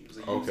Energy. It was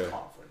a youth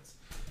conference.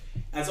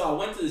 And so I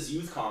went to this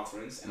youth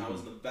conference, and I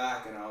was in the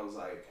back, and I was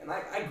like, and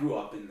I grew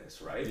up in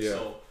this, right? Yeah.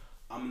 So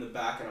I'm in the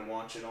back, and I'm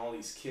watching all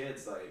these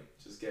kids like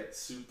just get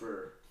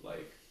super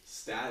like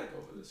static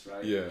over this,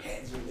 right? Yeah.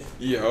 Hands are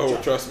lifted.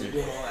 Yeah. Trust me.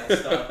 Doing all that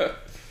stuff.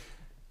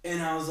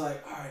 And I was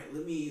like, all right,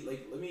 let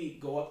me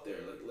go up there.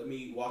 Like, let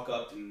me walk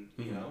up and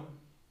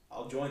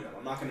I'll join them.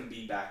 I'm not gonna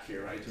be back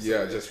here, right?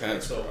 Just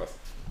hands so crossed.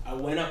 I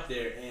went up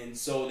there, and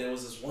so there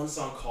was this one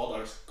song called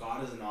 "Our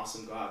God Is an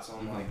Awesome God." So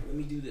I'm like, let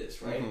me do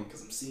this, right?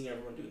 Because I'm seeing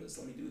everyone doing this.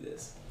 Let me do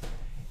this.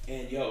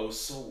 And it was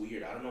so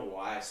weird. I don't know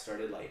why. I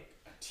started like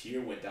a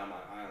tear went down my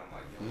eye, and I'm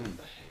like, what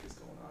the heck is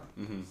going on?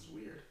 This is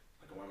weird.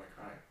 Like, why am I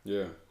crying?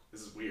 Yeah.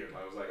 This is weird.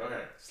 I was like,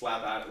 okay,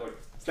 snap out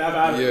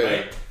of it,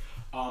 right?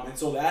 And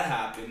so that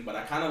happened, but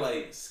I kind of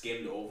like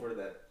skimmed over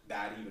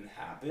that even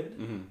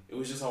happened. It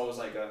was just always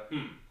like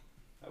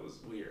that was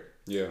weird.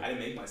 Yeah. I didn't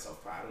make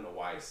myself cry. I don't know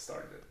why it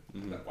started.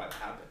 Why it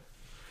happened.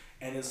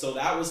 And then, so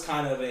that was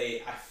kind of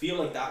I feel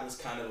like that was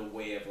kind of a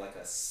way of like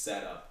a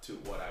setup to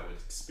what I would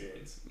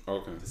experience.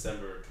 Okay.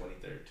 December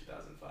 23rd,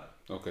 2005.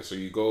 Okay, so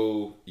you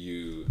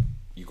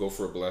go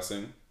for a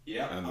blessing.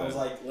 Yeah. And I was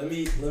like, let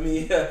me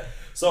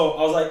so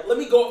I was like, let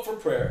me go up for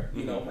prayer.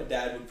 You know, my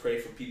dad would pray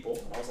for people.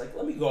 I was like,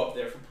 let me go up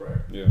there for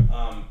prayer. Yeah.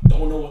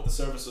 Don't know what the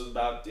service was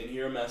about, didn't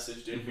hear a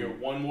message, didn't hear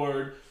one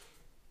word.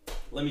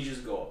 Let me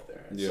just go up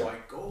there. And so I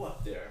go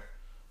up there.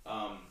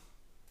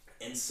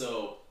 And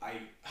so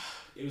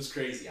it was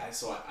crazy.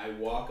 I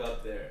walk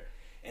up there,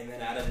 and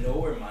then out of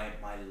nowhere,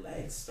 my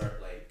legs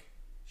start like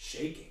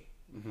shaking.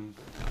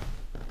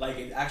 Like,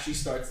 it actually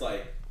starts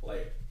like,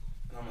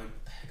 and I'm like,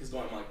 what the heck is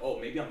going on? I'm like, oh,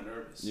 maybe I'm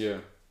nervous. Yeah.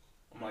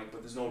 I'm like,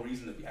 but there's no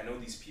reason to be. I know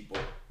these people.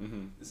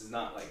 This is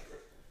not like,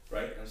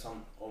 right? And so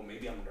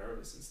maybe I'm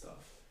nervous and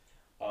stuff.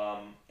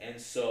 And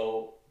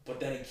so, but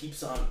then it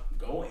keeps on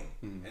going.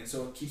 And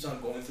so it keeps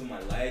on going through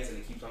my legs, and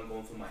it keeps on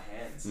going through my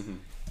hands.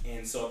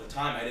 And so at the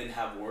time, I didn't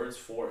have words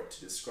for it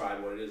to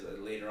describe what it is.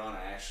 Later on,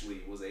 I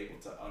actually was able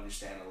to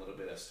understand a little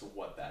bit as to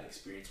what that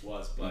experience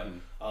was. But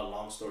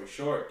long story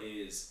short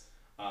is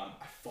I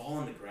fall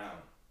on the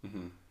ground.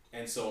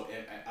 And so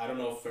I don't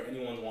know, for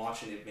anyone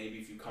watching it, maybe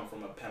if you come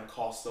from a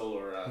Pentecostal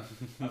or a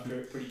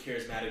pretty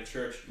charismatic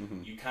church,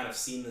 you kind of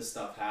seen this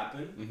stuff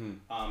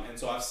happen. And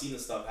so I've seen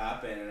this stuff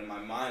happen. And in my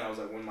mind, I was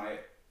like, when my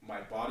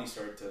body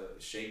started to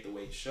shake the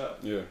way it should.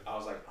 Yeah. I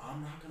was like,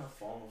 I'm not going to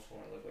fall on the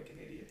floor and look like an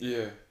idiot.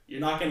 Yeah. You're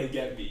not going to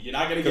get me. You're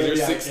not going to get me.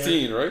 Because you're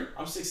 16, right?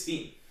 I'm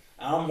 16.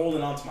 And I'm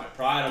holding on to my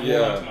pride. I'm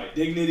holding on to my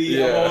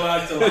dignity. I'm holding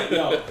on to like,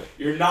 yo,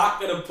 you're not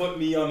going to put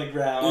me on the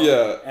ground.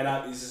 Yeah.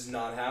 And this is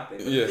not happening.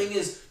 But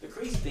the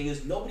crazy thing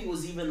is, nobody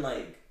was even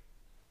like,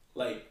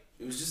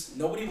 it was just,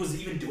 nobody was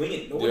even doing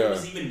it. Nobody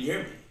was even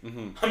near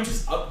me. I'm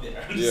just up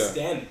there. I'm just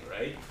standing,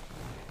 right?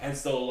 And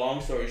so,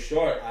 long story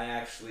short, I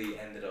actually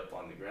ended up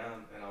on the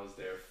ground, and I was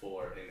there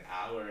for an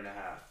hour and a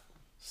half,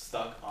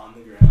 stuck on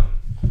the ground.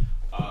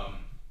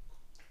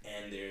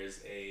 And there's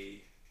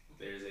a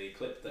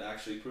clip that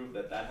actually proved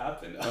that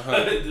happened.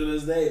 To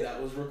this day,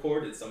 that was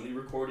recorded. Somebody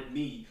recorded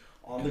me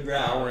on the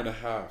ground. Hour and a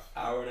half.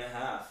 Hour and a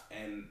half,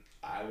 and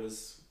I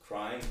was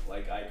crying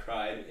like I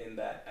cried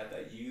at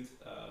that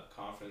youth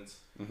conference.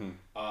 Mm-hmm.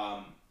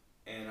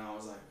 And I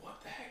was like,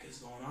 what the heck is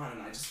going on?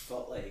 And I just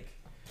felt like,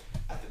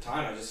 at the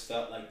time, I just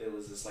felt like there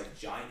was this like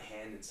giant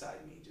hand inside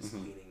me just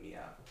cleaning me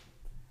out.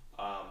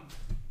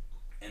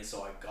 And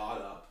so I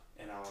got up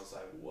and I was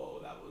like, whoa,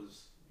 that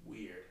was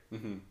weird.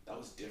 Mm-hmm. That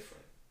was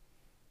different.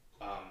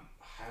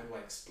 How do I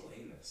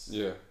explain this?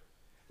 Yeah.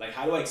 Like,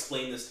 how do I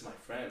explain this to my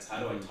friends? How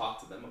do I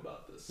talk to them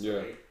about this? Yeah.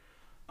 Right?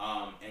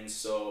 And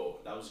so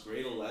that was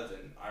grade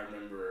 11. I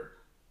remember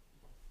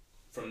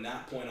from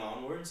that point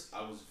onwards,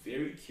 I was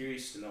very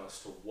curious to know as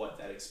to what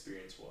that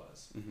experience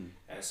was. Mm-hmm.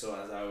 And so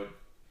as I would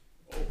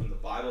open the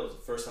Bible, it was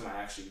the first time I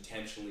actually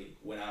intentionally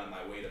went out of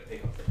my way to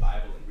pick up the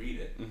Bible and read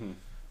it. Mm-hmm.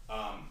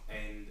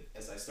 And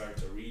as I started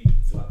to read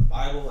throughout the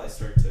Bible, I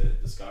started to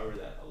discover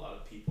that a lot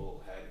of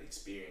people had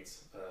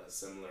experienced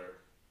similar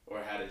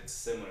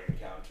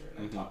encounter.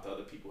 And I talked to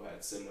other people who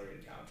had similar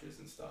encounters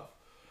and stuff.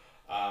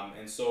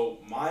 And so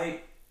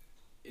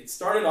it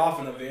started off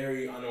in a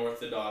very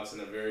unorthodox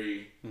and a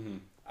very,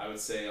 I would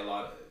say to a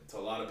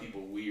lot of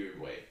people, weird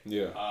way.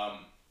 Yeah.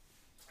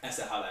 As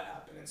to how that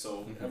happened. And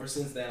so ever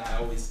since then, I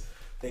always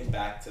think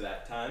back to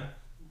that time.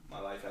 My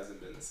life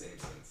hasn't been the same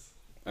since.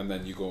 And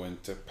then you go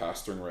into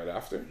pastoring right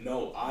after?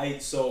 No,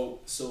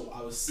 so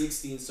I was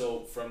 16. So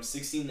from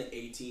 16 to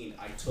 18,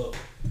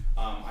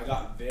 I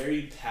got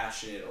very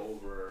passionate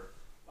over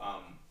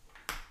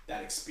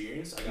that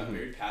experience. I got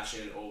very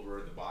passionate over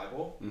the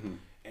Bible. Mm-hmm.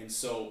 And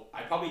so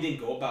I probably didn't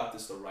go about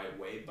this the right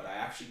way, but I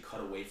actually cut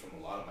away from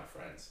a lot of my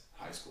friends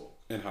in high school.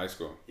 In high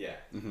school? Yeah.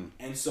 Mm-hmm.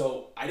 And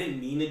so I didn't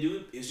mean to do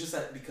it. It's just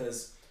that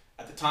because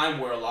at the time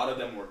where a lot of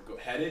them were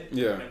headed,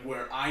 and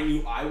where I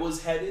knew I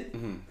was headed,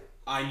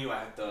 I knew I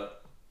had to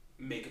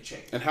make a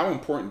change. And how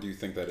important do you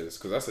think that is?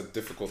 Because that's a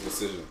difficult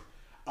decision.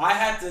 I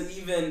had to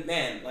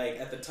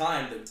at the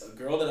time, a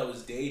girl that I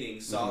was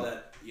dating saw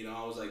that,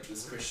 I was like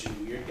this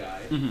Christian weird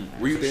guy.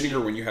 Were you dating her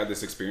when you had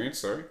this experience?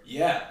 Sorry?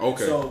 Yeah.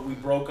 Okay. So we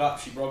broke up.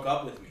 She broke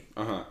up with me.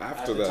 After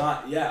at the that.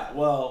 time. Yeah.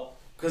 Well,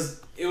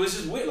 because it was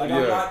just weird. Like,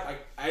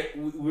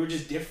 we were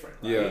just different.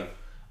 Right? Yeah.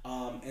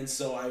 And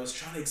so I was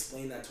trying to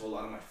explain that to a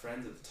lot of my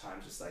friends at the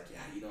time, just like,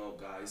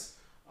 guys,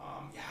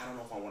 I don't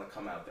know if I want to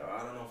come out there.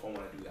 I don't know if I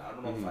want to do that. I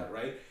don't know if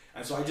right?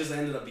 And so I just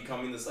ended up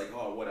becoming this, like,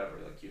 oh, whatever.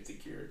 Like, you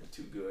think you're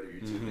too good or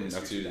you're too this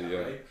or too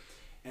that, right?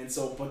 And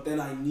so, but then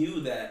I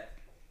knew that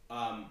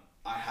I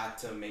had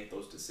to make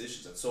those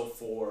decisions. And so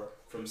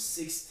from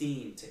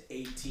 16 to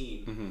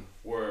 18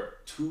 were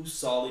 2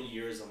 solid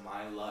years of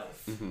my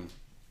life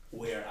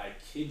where, I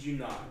kid you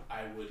not,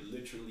 I would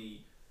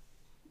literally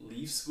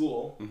leave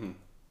school,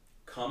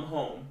 come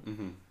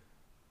home,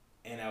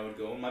 and I would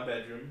go in my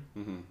bedroom,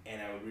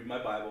 and I would read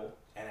my Bible,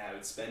 and I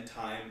would spend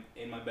time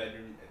in my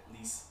bedroom at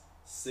least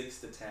 6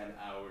 to 10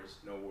 hours,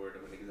 no word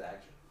of an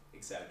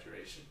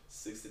exaggeration.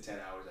 6 to 10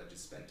 hours I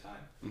just spent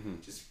time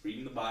just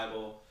reading the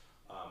Bible,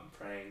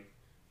 praying.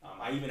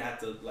 I even had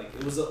to,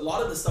 it was a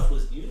lot of the stuff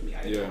was new to me.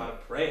 I didn't know how to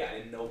pray. I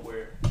didn't know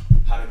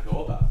how to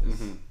go about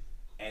this.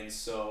 And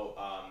so,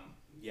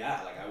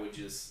 I would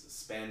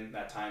just spend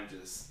that time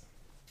just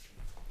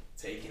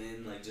taking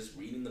in, just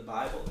reading the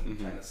Bible and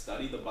trying to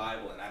study the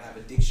Bible, and I'd have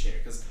a dictionary.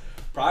 Because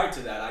prior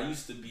to that, I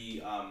used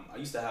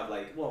to have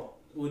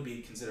it would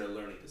be considered a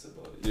learning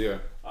disability. Yeah.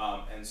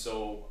 And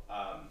so,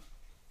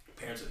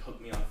 parents would hook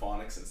me on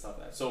phonics and stuff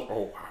like that. So,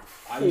 oh wow,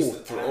 I used to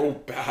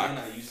throwback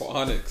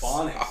phonics.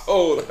 Phonics.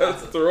 Oh,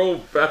 that's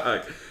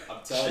throwback.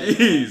 I'm telling you.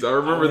 Jeez, I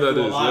remember that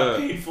is. A lot of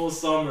painful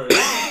summers.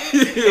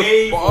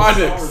 Painful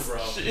phonics. Summers, bro.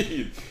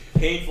 Jeez.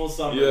 Painful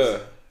summers. Yeah.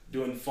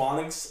 Doing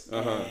phonics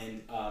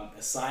and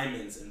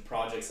assignments and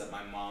projects that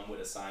my mom would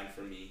assign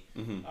for me,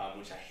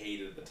 which I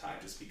hated at the time,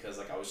 just because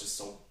I was just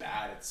so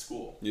bad at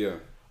school. Yeah.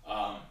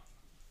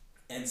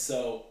 And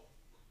so,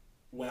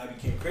 when I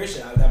became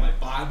Christian, I would have my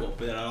Bible,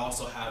 but then I'd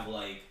also have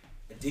a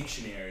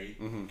dictionary,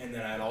 and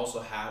then I'd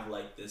also have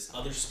this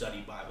other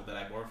study Bible that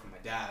I borrowed from my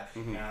dad,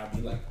 and I'd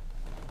be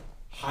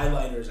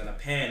highlighters and a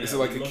pen. Is it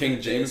like a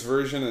King James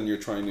version, and you're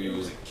trying to use? It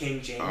was a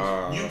King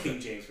James, New King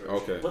James version.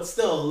 Okay. But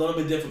still a little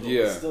bit difficult.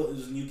 Yeah. Still, it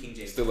was New King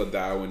James. Still a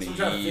thou and a I'm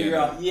trying to figure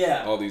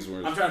out, all these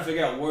words. I'm trying to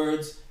figure out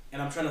words,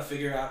 and I'm trying to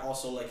figure out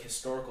also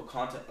historical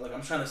content.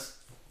 I'm trying to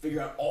figure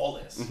out all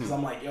this because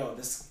I'm like, yo,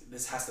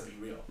 this has to be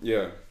real.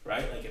 Yeah.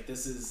 Right. If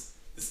this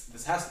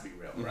has to be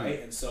real,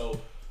 right? And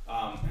so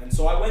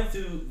I went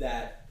through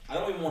that. I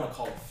don't even want to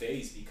call it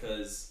phase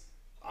because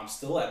I'm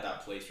still at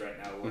that place right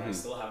now where I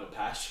still have a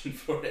passion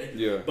for it.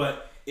 Yeah.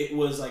 But it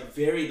was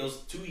those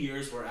 2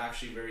 years were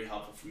actually very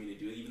helpful for me to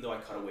do it, even though I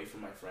cut away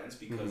from my friends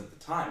because at the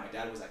time my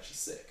dad was actually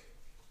sick.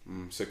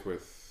 Sick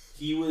with?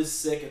 He was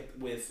sick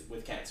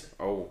with cancer.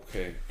 Oh,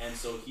 okay. And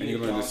so he. And you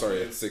learned this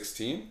at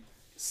 16?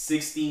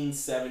 16,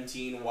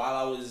 17, while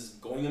I was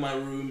going in my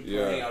room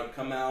praying, I would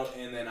come out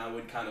and then I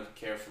would kind of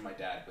care for my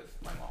dad with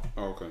my mom.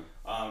 Oh, okay.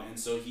 And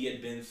so he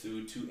had been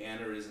through 2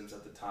 aneurysms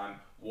at the time.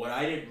 What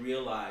I didn't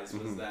realize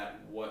was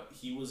that what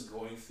he was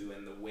going through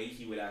and the way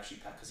he would actually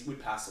pass, because he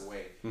would pass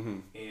away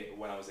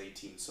when I was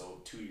 18,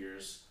 so 2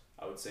 years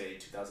I would say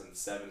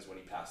 2007 is when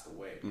he passed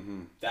away.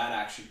 Mm-hmm. That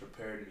actually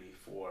prepared me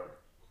for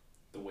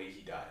the way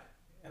he died.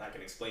 And I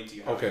can explain to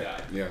you how he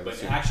died. Yeah, but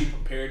it actually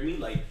prepared me,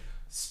 like,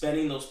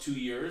 spending those 2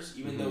 years,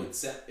 even mm-hmm.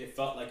 though it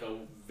felt like a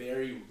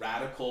very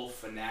radical,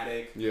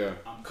 fanatic,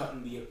 I'm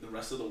cutting the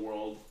rest of the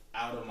world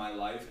out of my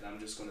life, and I'm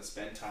just going to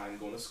spend time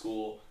going to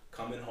school,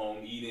 coming home,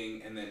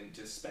 eating, and then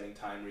just spending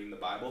time reading the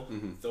Bible.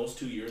 Mm-hmm. Those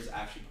 2 years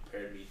actually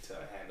prepared me to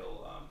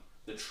handle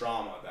the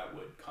trauma that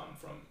would come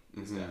from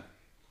his mm-hmm. death.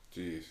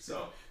 Jeez.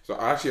 So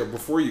actually,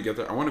 before you get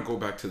there, I want to go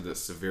back to the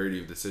severity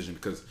of decision,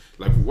 because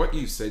like what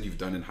you said you've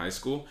done in high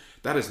school,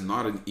 that is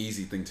not an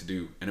easy thing to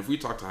do. And if we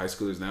talk to high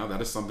schoolers now,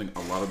 that is something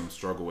a lot of them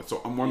struggle with.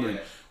 So I'm wondering,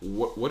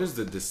 what is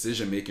the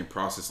decision making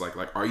process like?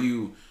 Like, are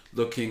you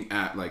looking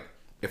at, like,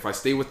 if I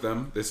stay with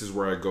them, this is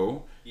where I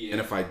go,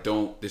 and if I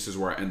don't, this is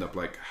where I end up?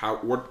 Like,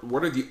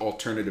 what are the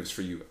alternatives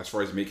for you as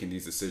far as making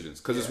these decisions?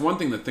 Because it's one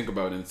thing to think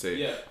about and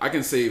say, I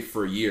can say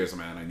for years,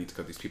 man, I need to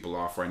cut these people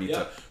off, or I need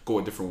to go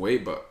a different way,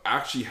 but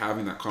actually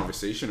having that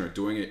conversation or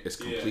doing it is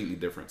completely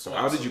different. So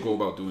how did you go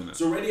about doing that?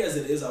 So already as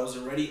it is, I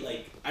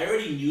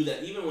already knew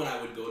that even when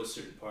I would go to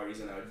certain parties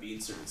and I would be in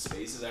certain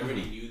spaces, I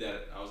already knew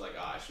that I was like,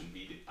 I shouldn't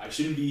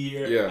be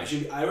here.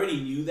 I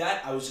already knew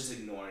that. I was just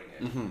ignoring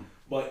it. Mm-hmm.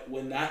 But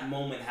when that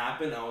moment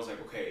happened, I was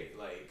like, okay,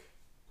 like,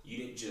 you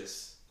didn't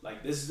just,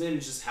 like, this didn't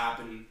just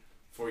happen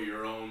for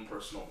your own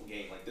personal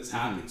gain. Like, this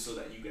happened so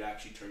that you could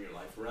actually turn your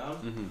life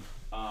around,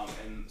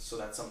 and so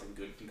that something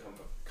good can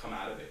come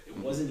out of it. It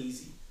wasn't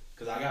easy,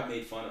 because I got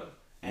made fun of.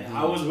 And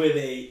I was with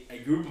a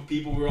group of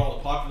people. We were all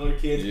the popular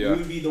kids. We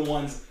would be the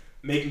ones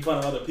making fun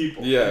of other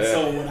people.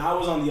 So when I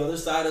was on the other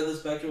side of the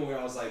spectrum, where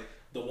I was, like,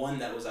 the one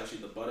that was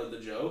actually the butt of the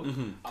joke,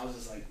 I was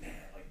just like, man,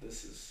 like,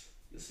 this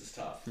is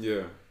tough.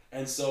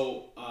 And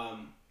so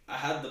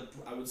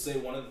I would say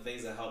one of the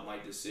things that helped my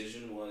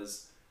decision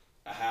was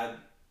I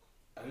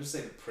would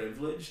say the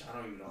privilege. I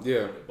don't even know how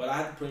to put it, but I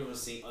had the privilege of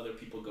seeing other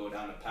people go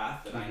down a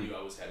path that I knew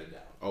I was headed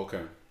down.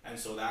 Okay. And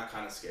so that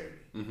kind of scared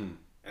me.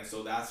 And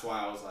so that's why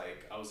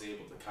I was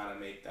able to kind of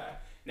make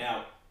that.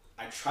 Now,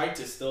 I tried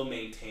to still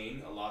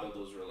maintain a lot of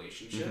those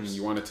relationships.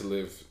 You wanted to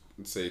live,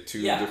 say,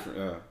 two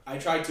different... I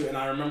tried to, and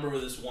I remember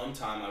this one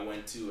time I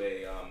went to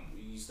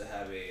we used to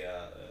have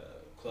a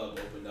club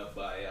opened up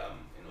by...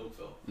 in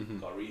Oakville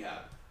called Rehab.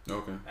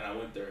 Okay. And I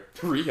went there.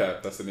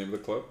 Rehab, that's the name of the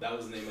club? That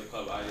was the name of the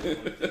club. I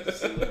didn't want to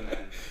still live,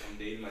 man. I'm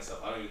dating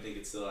myself. I don't even think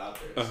it's still out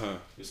there.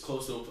 It was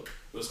close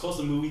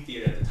to movie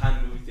theater. At the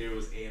time, the movie theater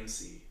was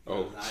AMC.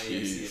 Not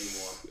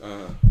AMC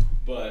anymore.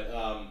 But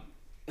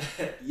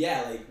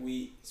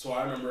so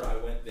I remember I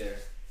went there,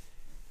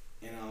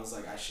 and I was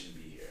like, I shouldn't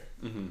be here.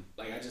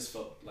 Like, I just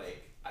felt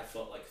like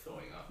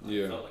throwing up.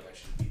 I felt like I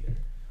shouldn't be there.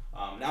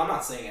 Now I'm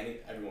not saying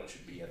everyone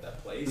should be at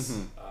that place.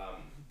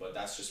 But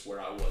that's just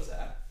where I was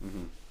at.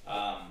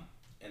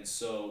 And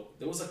so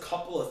there was a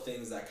couple of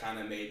things that kind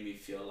of made me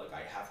feel like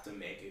I have to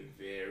make a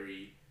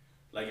very,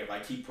 like, if I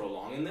keep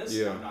prolonging this,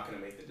 I'm not going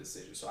to make the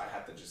decision. So I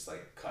had to just,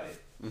 like, cut it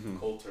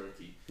cold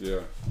turkey.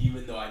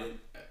 Even though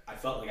I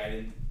felt like I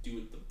didn't do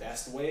it the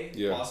best way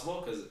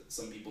possible, because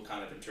some people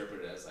kind of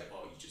interpret it as like,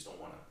 oh, you just don't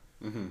want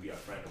to be our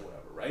friend or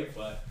whatever, right?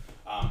 But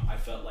I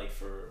felt like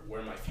for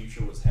where my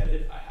future was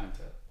headed, I had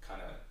to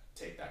kind of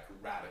take that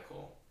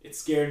radical. It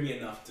scared me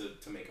enough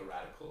to make a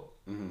radical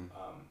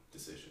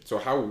decision. So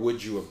how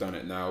would you have done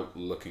it now,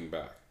 looking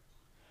back?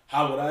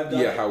 How would I have done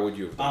it? Yeah, how would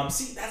you have done it?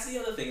 See, that's the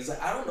other thing. Is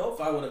like, I don't know if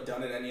I would have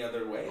done it any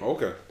other way.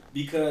 Okay.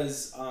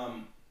 Because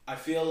I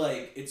feel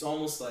like it's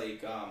almost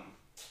like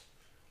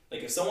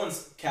if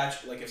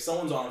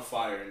someone's on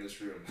fire in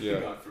this room,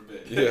 God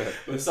forbid.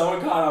 But if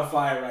someone caught on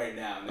fire right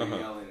now and they're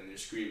yelling and they're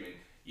screaming,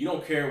 you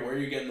don't care where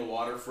you're getting the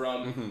water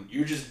from.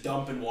 You're just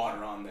dumping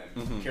water on them.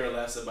 You care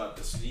less about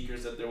the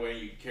sneakers that they're wearing.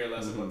 You care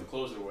less about the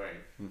clothes they're wearing.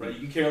 Right?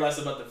 You can care less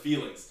about the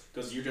feelings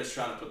because you're just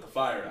trying to put the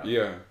fire out.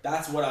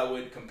 That's what I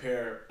would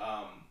compare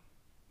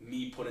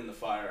me putting the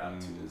fire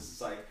out to. It's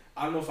like,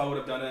 I don't know if I would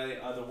have done it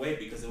any other way,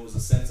 because it was a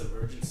sense of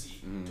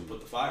urgency to put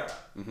the fire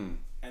out.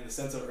 And the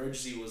sense of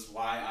urgency was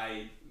why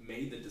I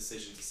made the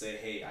decision to say,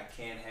 hey, I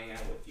can't hang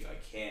out with you. I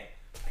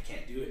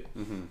can't do it.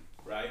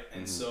 Right?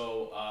 And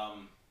so...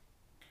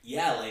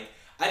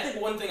 I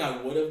think one thing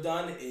I would have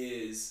done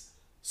is,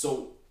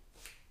 so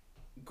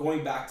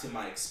going back to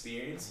my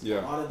experience,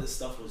 a lot of this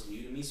stuff was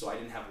new to me, so I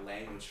didn't have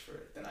language for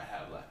it. Then I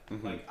have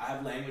like I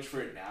have language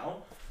for it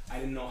now. I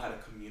didn't know how to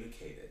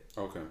communicate it.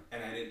 Okay.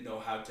 And I didn't know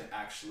how to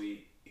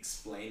actually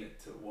explain it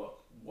to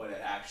what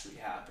had actually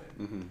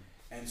happened.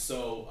 And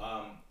so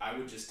I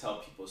would just tell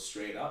people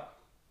straight up.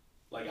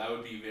 Like, I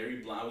would be very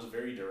blunt. I was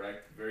very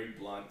direct, very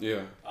blunt.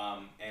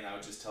 And I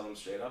would just tell them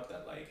straight up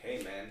that, like,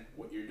 hey, man,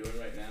 what you're doing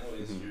right now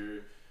is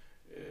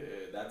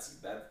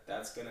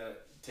that's gonna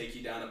take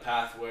you down a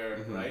path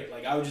where, right?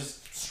 Like, I would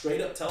just straight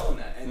up tell them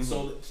that. And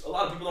so a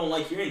lot of people don't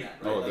like hearing that,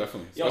 right? Oh, like,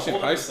 definitely. Especially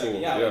in high school.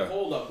 Like,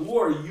 hold up. Who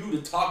are you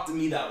to talk to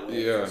me that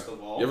way, first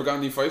of all? You ever got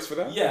any fights for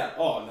that? Yeah.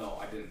 Oh, no,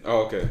 I didn't.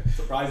 Oh, okay.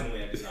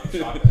 Surprisingly, I didn't. I'm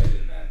shocked that I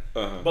didn't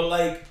then. But,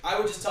 like, I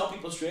would just tell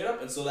people straight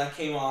up, and so that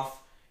came off.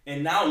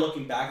 And now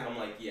looking back, and I'm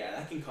like, yeah,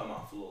 that can come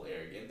off a little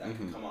arrogant. That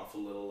can come off a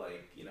little,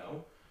 like,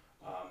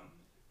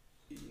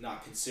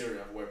 not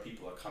considerate of where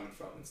people are coming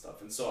from and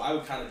stuff. And so I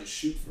would kind of just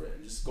shoot for it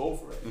and just go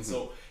for it. And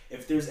so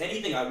if there's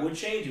anything I would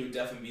change, it would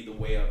definitely be the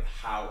way of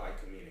how I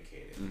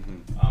communicated,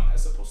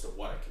 as opposed to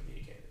what I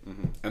communicated.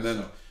 And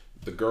then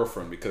the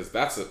girlfriend, because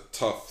that's a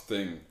tough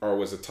thing, or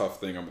was a tough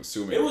thing, I'm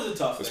assuming. It was a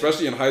tough thing.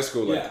 Especially in high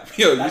school. Like,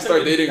 you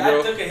start dating a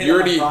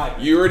girl,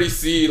 you already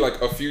see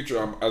like a future,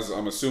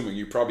 I'm assuming.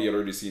 You probably had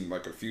already seen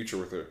like a future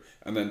with her.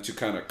 And then to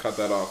kind of cut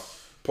that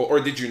off, or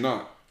did you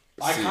not?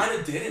 I kind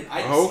of didn't.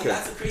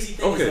 That's the crazy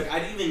thing. Is, like, I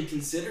didn't even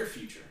consider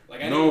future. Like,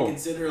 I didn't even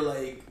consider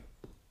like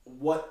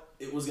what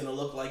it was gonna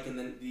look like in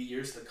the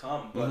years to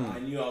come. But I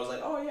knew, I was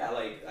like, oh yeah,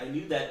 like I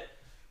knew that,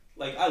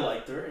 like I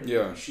liked her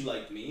and she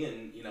liked me,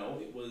 and you know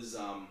it was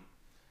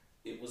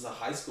a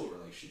high school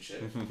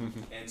relationship,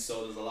 and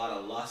so there's a lot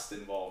of lust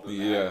involved in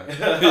that.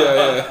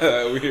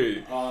 Yeah. We hear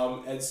you.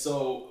 And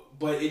so,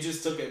 but it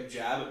just took a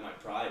jab at my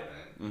pride,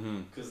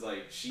 man, because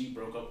like she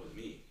broke up with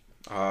me.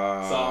 So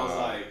I was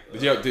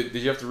like, did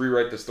you have to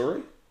rewrite the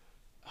story?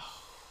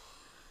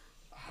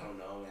 I don't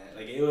know, man.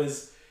 Like it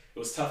was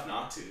tough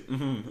not to.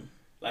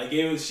 Like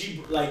it was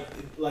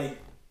like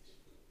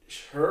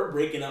her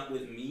breaking up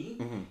with me,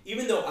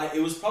 even though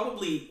it was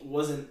probably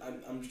wasn't.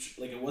 I'm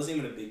like it wasn't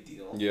even a big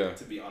deal. Yeah.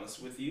 To be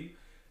honest with you,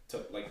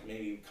 to like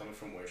maybe coming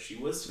from where she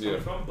was coming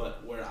from,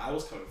 but where I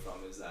was coming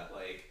from is that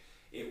like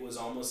it was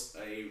almost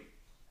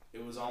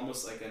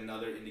like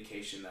another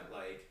indication that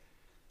like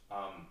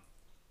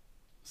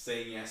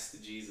saying yes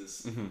to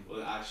Jesus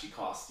will actually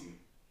cost you.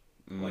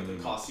 Like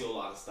it costs you a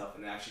lot of stuff,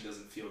 and it actually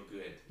doesn't feel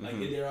good. Like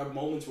there are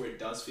moments where it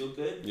does feel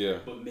good,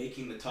 but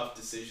making the tough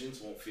decisions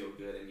won't feel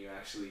good, and you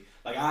actually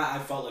like I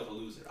felt like a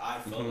loser. I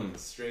felt like a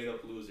straight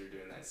up loser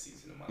during that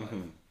season of my life,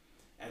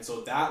 and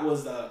so that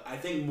was I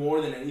think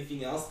more than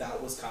anything else,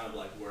 that was kind of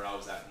like where I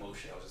was at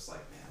motion. I was just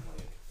like, man,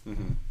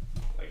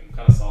 like I'm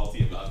kind of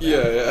salty about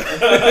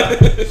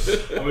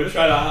that. I'm gonna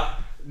try to.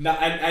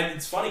 And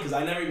it's funny because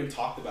I never even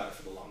talked about it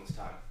for the longest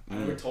time. I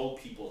never told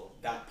people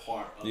that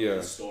part of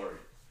the story.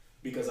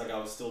 Because like I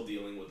was still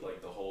dealing with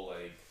like the whole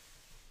like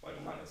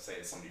I'm not gonna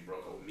say somebody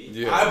broke up with me.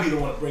 Yeah. I'd be the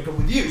one to break up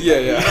with you. Yeah,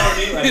 You know what I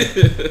mean?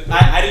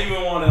 Like I didn't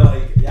even want to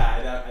like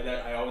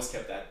I always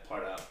kept that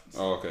part out.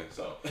 Oh, okay.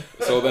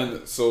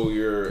 So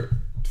your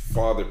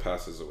father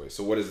passes away.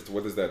 So what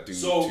does that do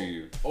to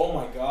you? Oh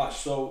my gosh.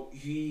 So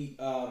he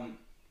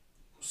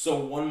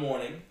one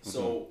morning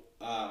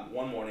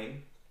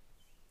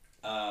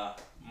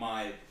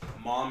my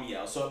mom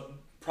yelled. So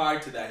prior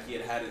to that, he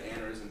had an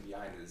aneurysm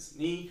behind his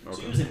knee,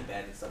 so he was in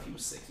bed and stuff. He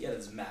was sick. He had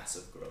this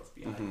massive growth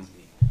behind his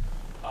knee.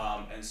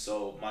 And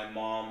so my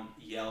mom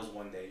yells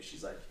one day.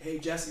 She's like, "Hey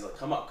Jesse, like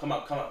come up,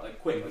 like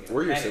quick!" Like,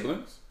 were your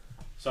siblings?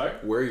 Sorry?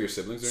 Where are your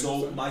siblings?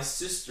 So my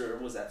sister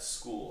was at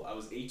school. I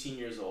was 18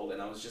 years old,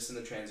 and I was just in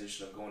the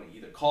transition of going to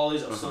either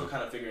college. I was still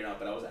kind of figuring out,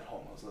 but I was at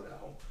home. I was living at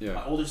home. Yeah.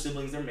 My older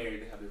siblings, they're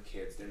married. They have their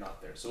kids. They're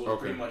not there. So it was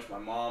pretty much my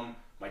mom,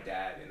 my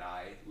dad, and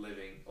I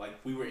living. Like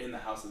we were in the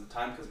house at the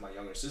time because my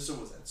younger sister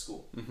was at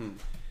school.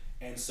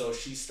 And so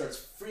she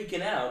starts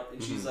freaking out,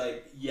 and she's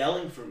like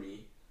yelling for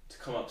me to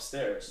come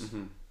upstairs.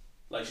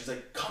 Like she's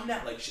like, "Come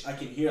now!" Like I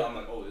can hear. I'm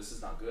like, "Oh, this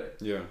is not good."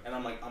 Yeah. And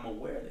I'm like, I'm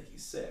aware that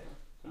he's sick.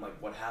 I'm like,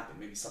 "What happened?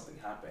 Maybe something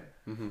happened."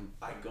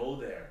 I go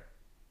there,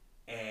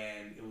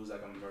 and it was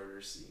like a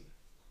murder scene.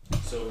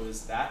 So it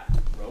was that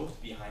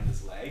growth behind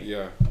his leg.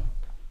 Yeah.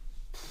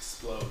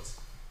 Explodes,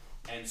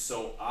 and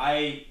so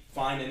I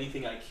find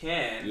anything I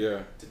can.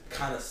 Yeah. To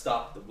kind of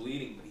stop the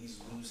bleeding, but he's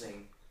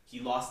losing. He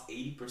lost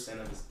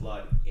 80% of his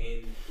blood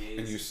in his.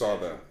 And you saw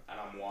that. And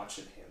I'm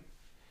watching him,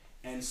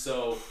 and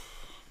so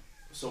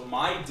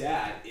my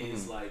dad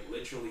is like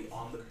literally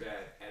on the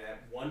bed, and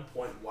at one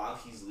point while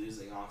he's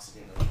losing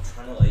oxygen, I'm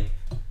trying to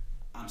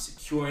I'm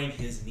securing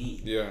his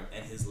knee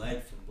and his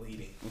leg from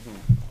bleeding.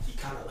 He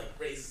kind of like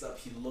raises up,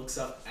 he looks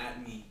up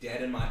at me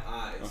dead in my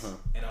eyes,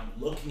 and I'm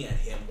looking at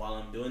him while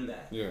I'm doing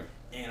that. Yeah.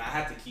 And I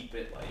have to keep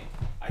it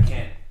I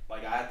can't, I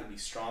have to be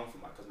strong for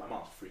because my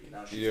mom's freaking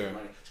out. She's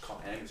running, she's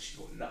calling ambulance, she's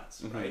going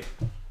nuts, right?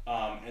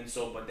 And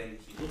so, but then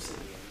he looks at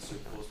me and so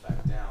he goes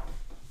back down.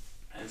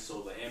 And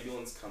so the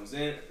ambulance comes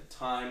in. At the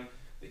time,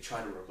 they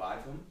try to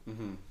revive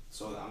him.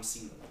 So I'm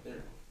seeing them.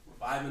 They're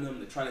reviving him.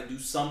 They're trying to do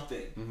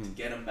something to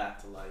get him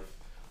back to life.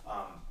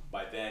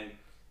 By then,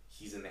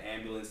 he's in the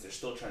ambulance. They're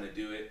still trying to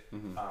do it.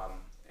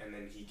 And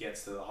then he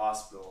gets to the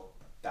hospital.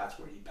 That's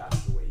where he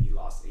passed away. He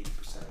lost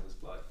 80% of his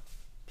blood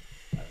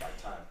at that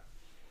time.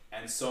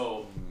 And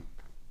so,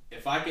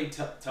 if I can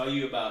tell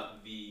you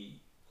about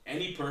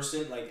any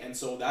person, and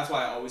so that's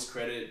why I always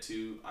credit it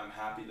to, I'm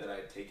happy that I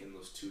had taken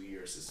those 2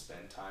 years to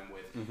spend time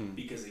with,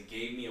 because it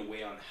gave me a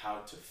way on how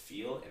to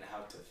feel and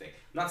how to think.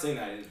 I'm not saying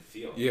that I didn't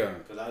feel. Yeah.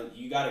 Because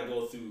you got to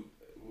go through,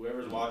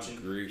 whoever's watching,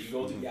 grief. You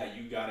go through,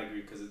 you got to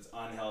grieve because it's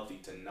unhealthy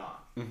to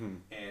not.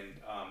 And,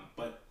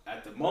 but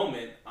at the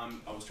moment, I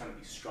was trying to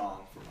be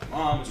strong for my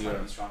mom, I was trying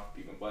to be strong for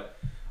people, but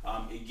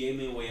it gave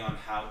me a way on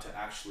how to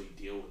actually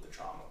deal with the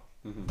trauma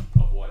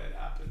of what had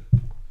happened.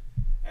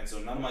 And so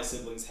none of my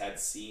siblings had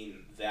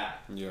seen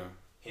that. Yeah.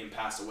 Him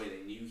pass away.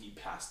 They knew he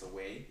passed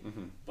away.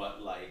 But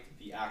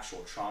the actual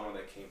trauma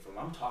that came from,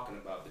 I'm talking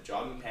about the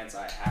jogging pants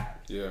I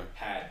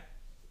had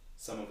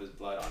some of his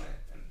blood on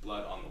it and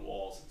blood on the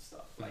walls and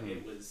stuff. Like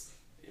it was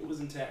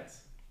intense.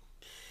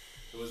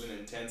 It was an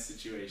intense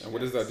situation. And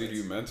what does that do to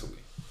you mentally?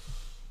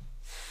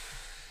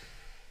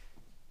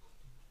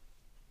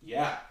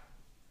 Yeah,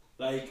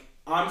 like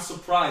I'm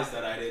surprised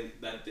that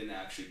that didn't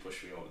actually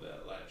push me over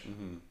that ledge.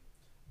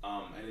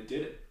 And it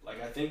did it.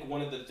 Like I think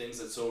one of the things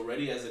that, so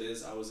already as it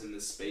is, I was in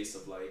this space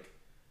of like,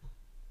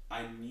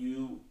 I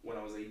knew when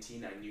I was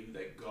 18, I knew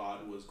that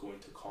God was going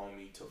to call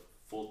me to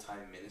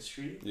full-time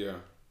ministry. Yeah.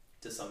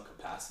 To some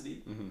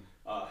capacity.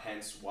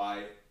 Hence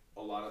why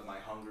a lot of my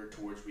hunger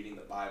towards reading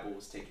the Bible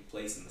was taking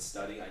place in the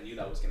study. I knew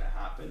that was going to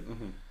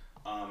happen.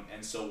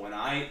 And so when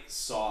I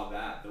saw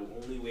that, the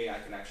only way I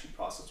can actually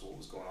process what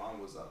was going on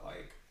was that,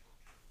 like,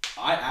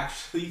 I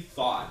actually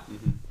thought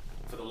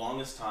for the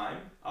longest time,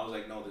 I was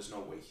like, no, there's no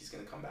way he's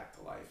going to come back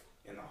to life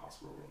in the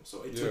hospital room.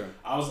 So it took,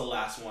 I was the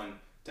last one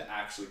to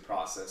actually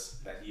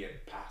process that he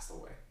had passed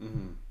away.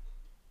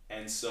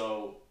 And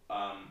so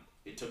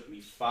it took me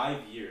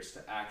 5 years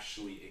to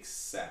actually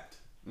accept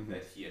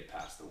that he had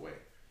passed away,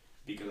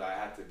 because I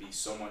had to be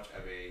so much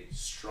of a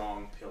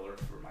strong pillar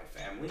for my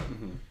family.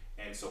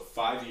 And so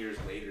 5 years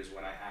later is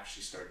when I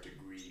actually started to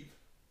grieve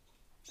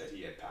that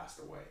he had passed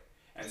away.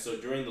 And so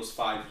during those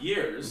 5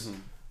 years,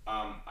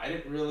 I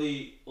didn't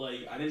really,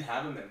 like, I didn't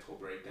have a mental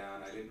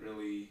breakdown. I didn't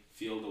really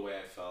feel the way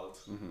I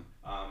felt.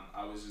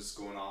 I was just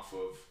going off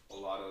of a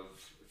lot of,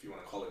 if you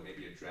want to call it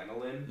maybe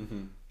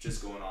adrenaline,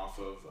 just going off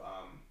of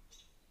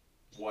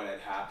what had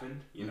happened,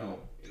 you know,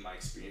 in my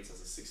experience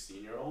as a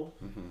 16-year-old.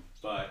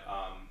 But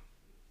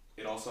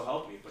it also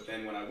helped me. But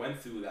then when I went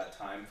through that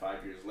time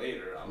 5 years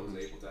later, I was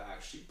able to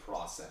actually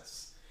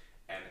process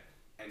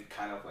and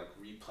kind of like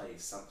replay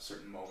some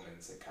certain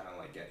moments and kind of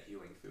like get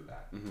healing through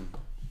that.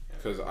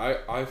 Because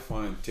I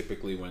find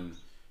typically when,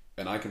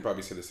 and I can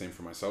probably say the same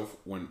for myself,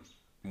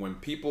 when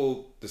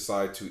people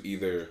decide to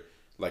either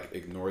like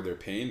ignore their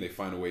pain, they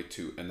find a way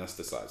to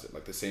anesthetize it.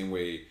 Like the same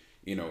way,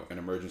 you know, an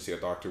emergency, a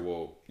doctor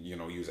will, you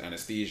know, use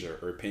anesthesia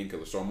or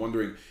painkiller. So I'm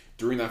wondering,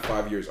 during that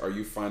 5 years, are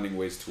you finding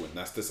ways to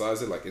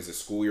anesthetize it? Like, is it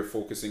school you're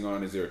focusing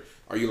on?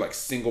 Are you like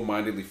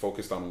single-mindedly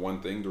focused on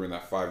one thing during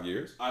that 5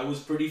 years? I was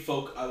pretty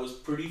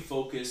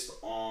focused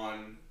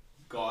on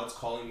God's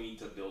calling me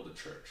to build a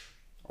church.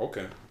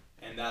 Okay.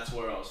 And that's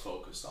where I was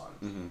focused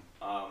on.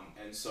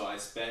 And so I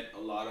spent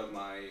a lot of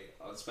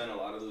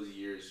those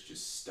years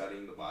just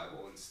studying the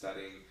Bible and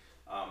studying.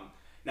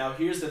 Now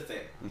here's the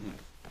thing,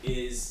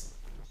 is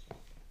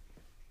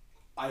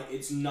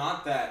it's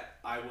not that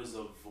I was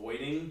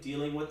avoiding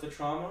dealing with the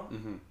trauma,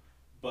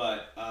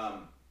 but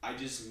I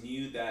just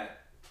knew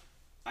that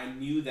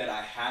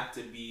I had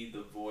to be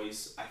the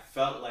voice. I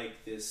felt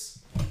like this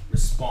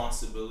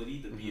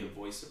responsibility to be a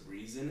voice of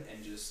reason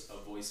and just a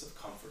voice of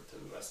comfort to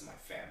the rest of my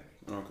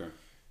family. Okay.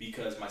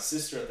 Because my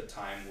sister at the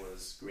time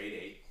was grade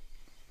 8.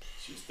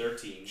 She was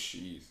 13.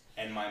 Jeez.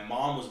 And my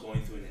mom was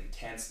going through an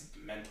intense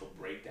mental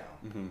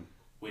breakdown,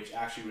 which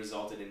actually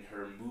resulted in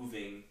her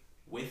moving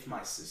with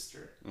my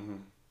sister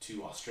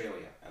to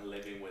Australia and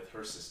living with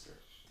her sister.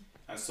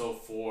 And so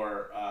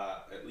for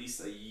at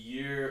least a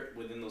year,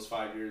 within those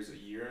 5 years, a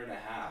year and a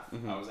half,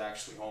 I was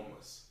actually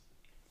homeless.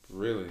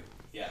 Really?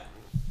 Yeah.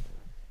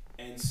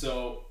 And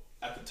so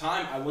at the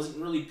time, I wasn't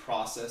really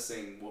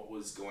processing what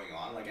was going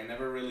on. Like, I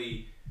never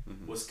really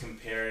was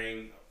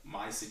comparing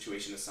my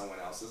situation to someone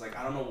else's. Like,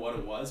 I don't know what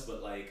it was,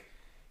 but like,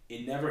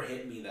 it never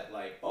hit me that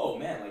like, oh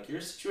man, like your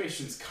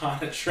situation's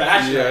kind of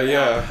trash right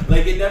now.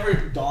 Like, it never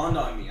dawned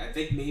on me. I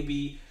think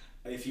maybe,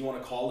 if you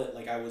want to call it,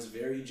 like, I was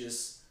very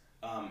just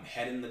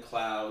head in the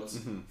clouds,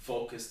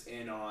 focused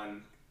in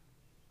on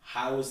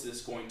how is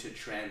this going to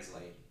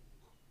translate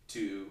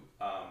to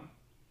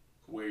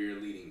where you're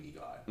leading me,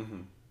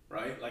 God.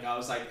 Right? Like, I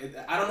was like,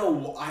 I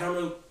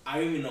don't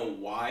even know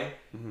why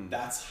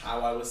that's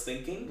how I was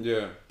thinking.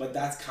 Yeah. But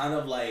that's kind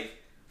of like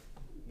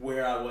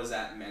where I was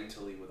at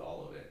mentally with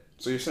all of it.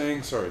 So you're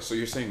saying,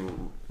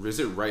 is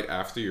it right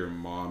after your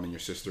mom and your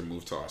sister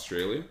moved to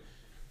Australia?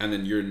 And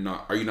then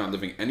are you not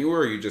living anywhere,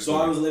 or are you just... So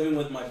I was living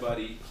with my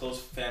buddy,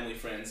 close family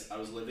friends. I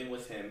was living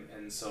with him,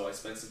 and so I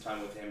spent some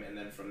time with him, and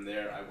then from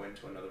there I went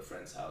to another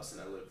friend's house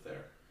and I lived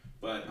there.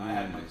 But I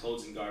had my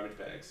clothes in garbage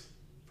bags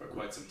for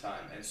quite some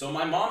time. And so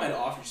my mom had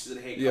offered, she said,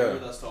 hey, come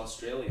with us to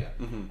Australia.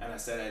 And I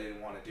said I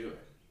didn't want to do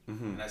it.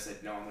 And I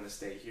said, no, I'm going to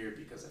stay here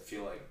because I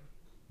feel like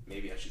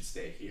maybe I should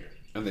stay here.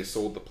 And they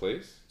sold the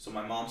place? So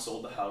my mom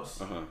sold the house.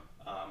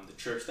 The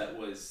church that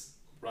was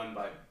run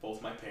by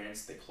both my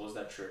parents, they closed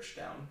that church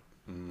down.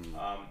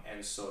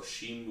 And so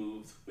she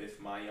moved with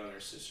my younger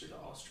sister to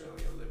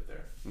Australia, lived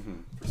there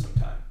for some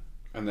time.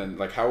 And then,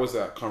 like, how was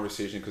that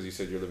conversation? Because you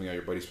said you're living at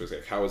your buddy's place.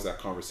 Like, how was that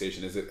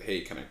conversation? Is it,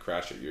 hey, can I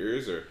crash at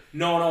yours? Or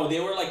no, they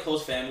were like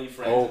close family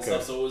friends and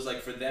stuff. So it was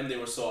like, for them, they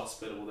were so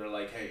hospitable. They're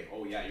like, hey,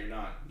 oh yeah,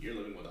 you're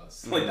living with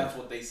us. Like, that's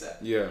what they said.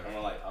 Yeah. And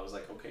I was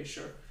like, okay,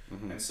 sure.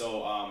 And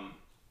so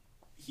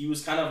he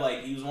was kind of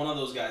like, he was one of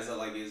those guys that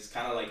like is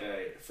kind of like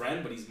a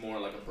friend, but he's more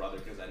like a brother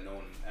because I'd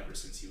known him ever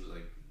since he was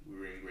like, we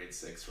were in grade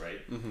 6,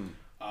 right?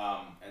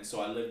 And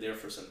so I lived there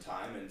for some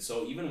time, and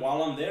so even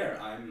while I'm there,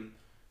 I'm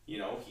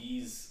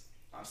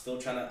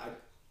still trying to.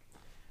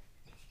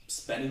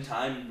 spending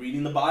time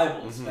reading the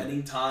Bible,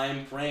 spending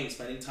time praying,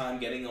 spending time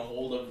getting a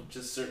hold of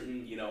just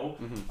certain,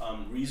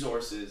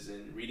 resources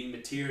and reading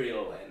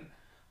material. And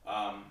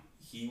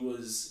he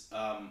was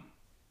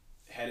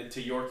headed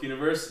to York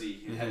University,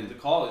 he headed to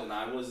college, and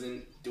I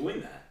wasn't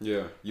doing that.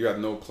 Yeah, you had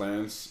no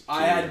plans.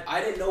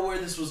 I didn't know where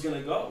this was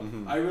gonna go.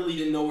 I really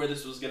didn't know where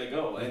this was gonna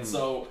go, and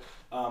so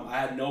I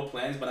had no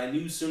plans. But I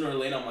knew sooner or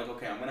later, I'm like,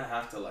 okay, I'm gonna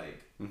have to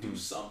do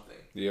something.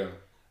 Yeah.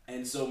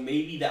 And so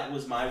maybe that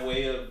was my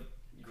way of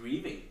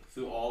grieving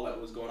through all that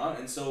was going on.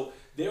 And so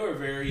they were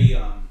very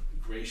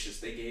gracious.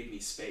 They gave me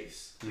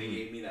space. They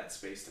gave me that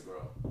space to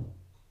grow.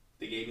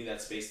 They gave me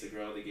that space to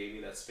grow. They gave me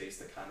that space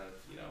to kind of,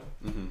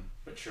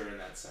 mature in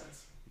that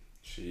sense.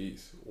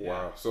 Jeez.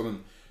 Wow. Yeah.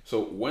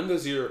 So when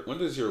does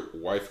your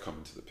wife come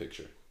into the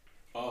picture?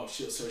 Oh,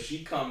 so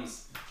she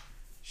comes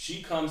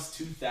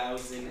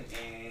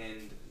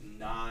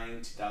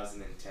 2009,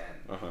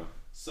 2010.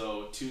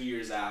 So 2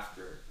 years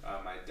after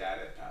my dad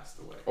had passed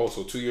away. Oh,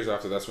 so 2 years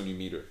after, that's when you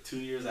meet her. 2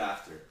 years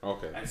after.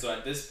 Okay. And so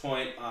at this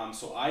point,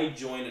 so I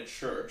joined a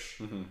church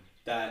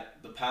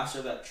that the pastor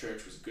of that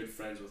church was good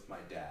friends with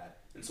my dad.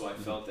 And so I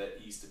felt at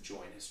ease to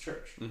join his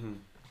church.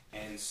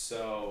 And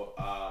so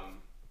I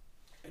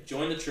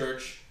joined the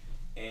church,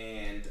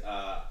 and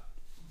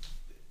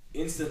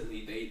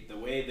instantly the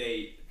way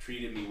they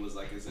treated me was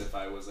like as if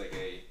I was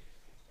I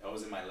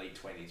was in my late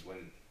 20s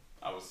when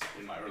I was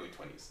in my early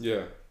 20s.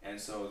 Yeah. And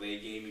so they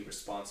gave me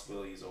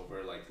responsibilities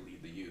over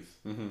lead the youth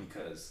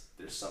because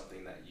there's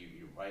something that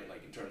you right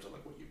in terms of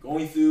what you're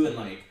going through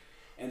and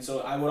and so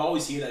I would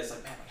always hear that it's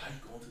man, how are you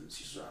going through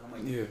this? And I'm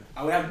like,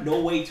 I would have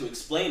no way to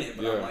explain it,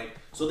 but I'm like,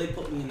 so they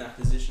put me in that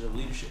position of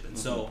leadership. And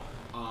so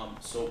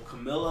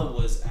Camilla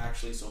was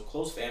actually,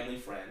 close family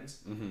friends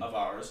of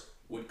ours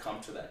would come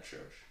to that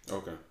church.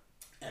 Okay.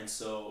 And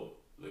so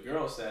the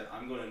girl said,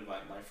 I'm going to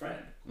invite my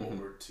friend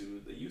over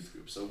to the youth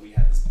group. So we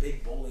had this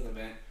big bowling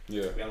event.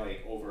 Yeah. We had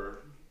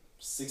over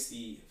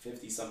 60,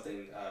 50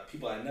 something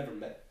people I had never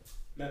met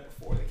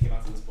before. They came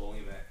out to this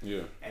bowling event.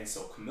 Yeah. And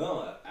so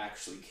Camilla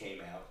actually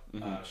came out.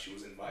 She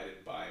was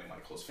invited by my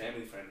close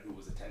family friend who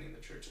was attending the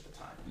church at the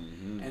time.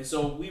 And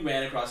so we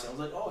ran across, and I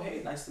was like, oh,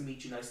 hey, nice to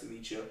meet you.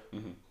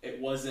 It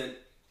wasn't,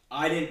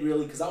 I didn't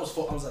really, because I was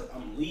like,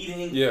 I'm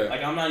leading. Yeah.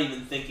 I'm not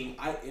even thinking,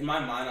 in my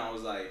mind, I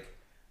was like,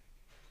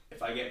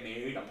 if I get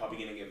married, I'm probably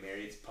gonna get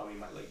married. It's probably in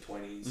my late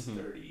 20s,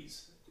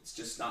 30s. It's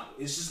just not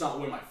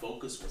where my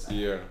focus was at.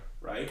 Yeah.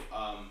 Right.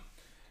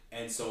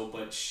 And so,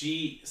 but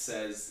she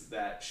says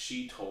that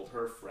she told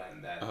her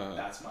friend that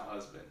that's my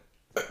husband.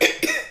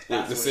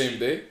 That's the same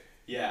day.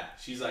 Yeah.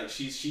 She's like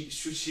she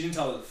didn't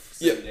tell the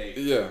same day.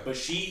 Yeah. But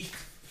she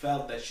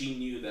felt that she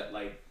knew that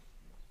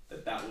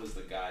that was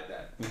the guy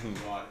that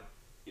God,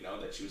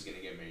 that she was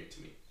gonna get married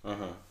to me.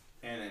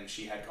 And then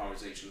she had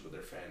conversations with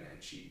her friend,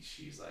 and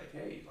she's like,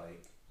 hey,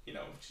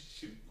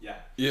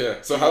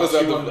 yeah. So how does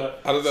that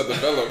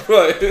develop?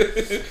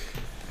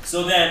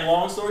 So then,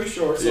 long story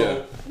short,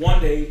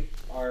 one day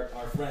our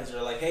friends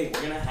are like, hey,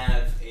 we're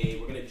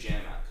gonna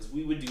jam out, because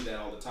we would do that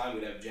all the time.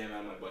 We'd have jam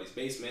out in my buddy's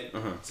basement.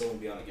 Someone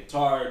would be on the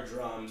guitar,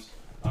 drums,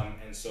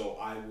 and so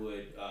I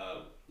would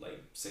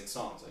sing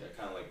songs. I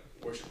kind of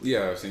worship.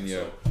 Yeah, I've seen.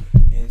 Yeah.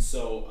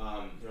 So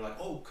they're like,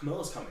 oh,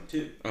 Camilla's coming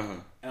too.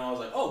 And I was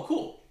like, oh,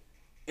 cool.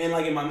 And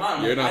in my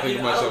mind, I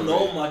don't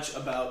know much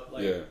about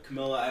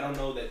Camilla. I don't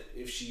know that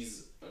if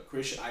she's a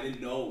Christian. I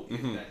didn't know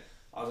that.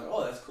 I was like,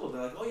 oh, that's cool.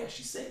 They're like, oh yeah,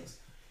 she sings.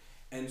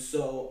 And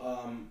so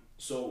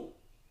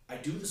I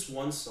do this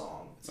one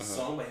song. It's a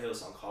song by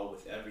Hillsong called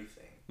 "With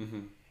Everything."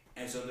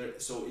 And so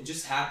it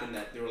just happened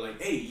that they were like,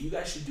 hey, you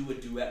guys should do a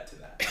duet to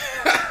that.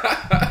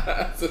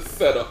 That's a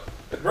setup.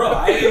 Bro,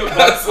 I ain't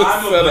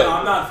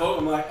I'm not folk.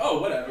 I'm like,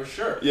 oh, whatever,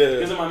 sure. Yeah.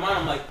 Because in my mind,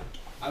 I'm like,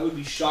 I would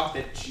be shocked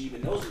that she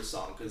even knows this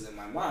song, because in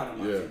my mind, I'm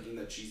not thinking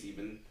that she's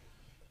even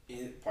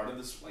in part of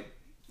this,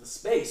 the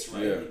space,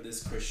 right? Yeah.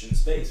 This Christian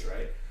space,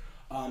 right?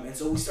 And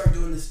so we start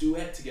doing this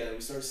duet together.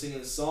 We start singing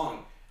this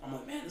song. I'm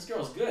like, man, this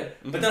girl's good.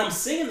 But then I'm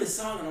singing this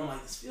song, and I'm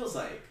like, this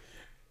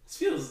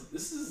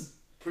is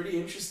pretty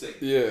interesting.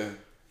 Yeah.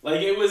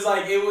 It was,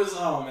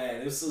 oh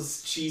man, this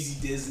was cheesy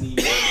Disney,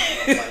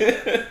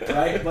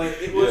 right?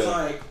 But it was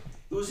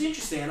it was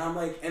interesting, and I'm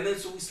like, and then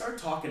so we started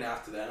talking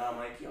after that, and I'm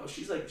like,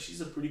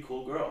 she's a pretty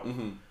cool girl.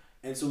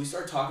 And so we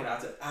started talking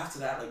after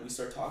that, we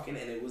started talking,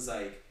 and it was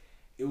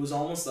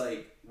almost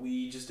like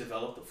we just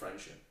developed a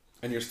friendship.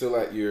 And you're still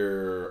at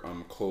your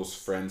close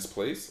friend's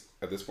place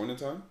at this point in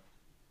time?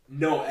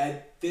 No,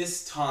 at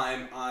this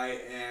time I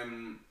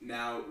am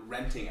now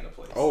renting at a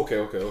place. Oh, okay.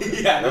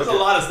 Yeah, there's a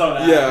lot of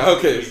stuff. Yeah,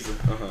 okay.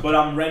 But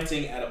I'm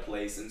renting at a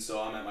place, and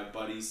so I'm at my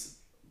buddy's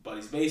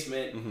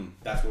basement.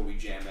 That's where we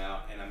jam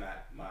out, and I'm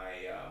at my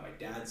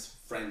dad's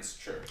friend's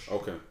church.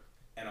 Okay.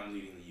 And I'm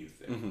leading the youth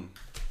there.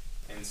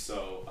 And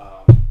so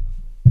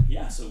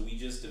so we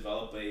just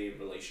develop a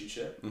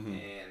relationship,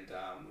 and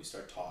we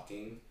start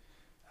talking,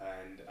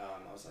 and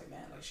I was like,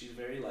 man, she's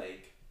very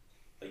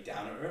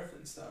down to earth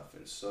and stuff,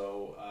 and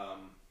so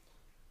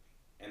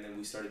and then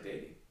we started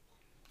dating.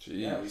 Jeez.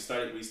 Yeah, we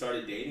started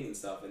dating and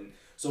stuff, and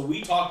So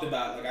we talked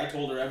about, like, I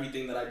told her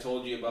everything that I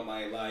told you about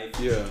my life.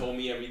 Yeah. She told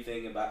me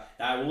everything about...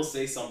 And I will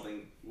say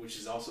something which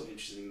is also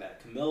interesting,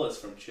 that Camilla's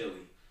from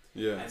Chile.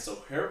 Yeah. And so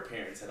her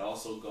parents had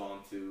also gone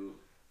through...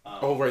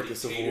 the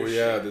Civil War,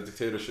 the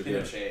dictatorship,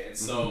 Pinochet. And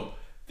so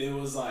there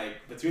was,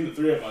 like, between the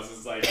three of us,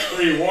 it's like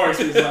 3 wars.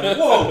 It was like,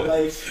 whoa,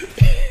 like...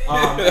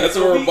 That's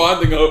where we're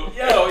bonding up.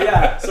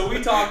 Yeah. So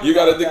we talked You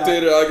got a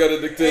dictator, I got a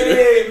dictator.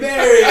 Hey,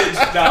 marriage!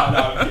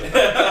 No.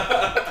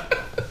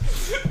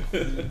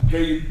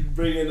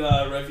 Bringing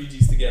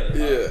refugees together.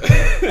 Yeah.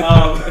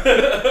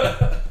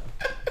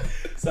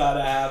 That's how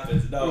that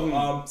happens.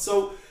 No.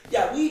 So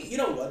yeah, you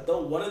know what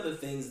though? One of the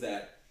things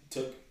that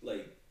took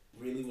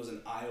really was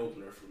an eye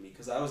opener for me,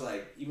 because I was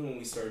like, even when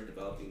we started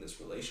developing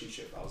this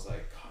relationship, I was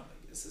like, God,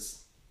 is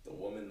this the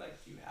woman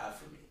you have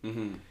for me?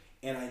 Mm-hmm.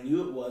 And I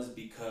knew it was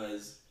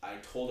because I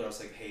told her, I was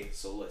like, hey,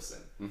 so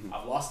listen,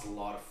 I've lost a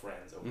lot of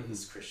friends over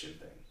this Christian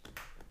thing.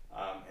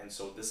 And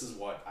so this is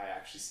what I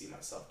actually see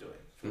myself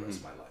doing for the rest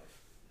of my life.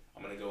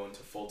 I'm going to go into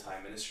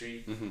full-time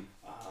ministry. And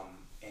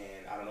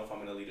I don't know if I'm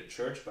going to lead a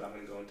church, but I'm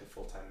going to go into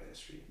full-time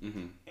ministry.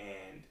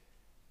 And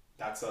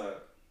that's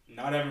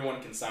not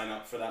everyone can sign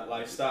up for that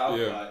lifestyle,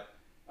 but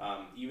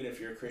even if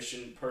you're a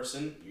Christian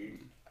person, you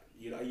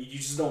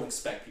just don't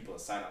expect people to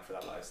sign up for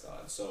that lifestyle.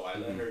 And so I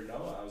let her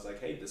know. I was like,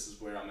 hey, this is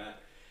where I'm at.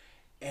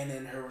 And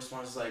then her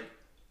response was like,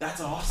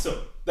 that's awesome.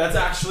 That's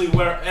actually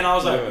where... And I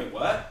was like, wait,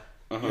 what?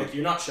 Like,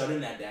 you're not shutting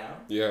that down?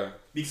 Yeah.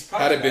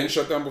 Had it been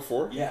shut down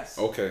before? Yes.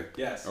 Okay.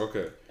 Yes.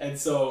 Okay. And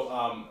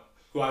so,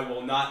 who I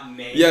will not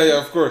name... Yeah,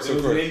 of course, There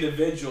was an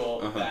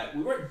individual that...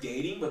 We weren't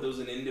dating, but there was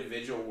an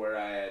individual where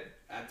I had...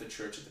 At the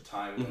church at the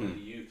time, one of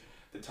the youth...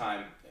 Because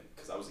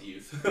I was a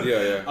youth.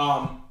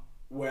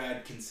 Where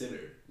I'd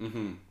considered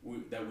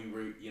that we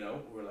were, we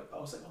were like, I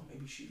was like, oh,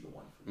 maybe she's the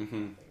one for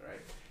me, right?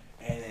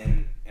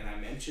 And I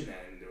mentioned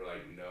that, and they were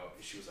like, no.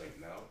 And she was like,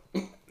 no,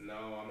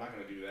 I'm not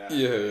gonna do that.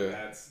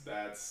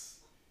 That's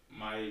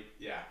my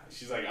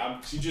She's like,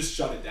 she just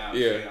shut it down.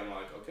 And I'm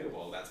like, okay,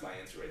 well, that's my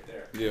answer right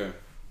there. Yeah.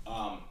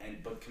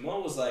 But Camilla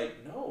was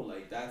like, no,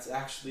 that's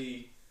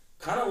actually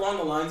kind of along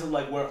the lines of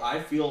where I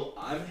feel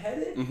I'm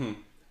headed.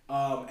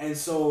 And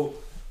so.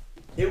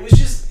 It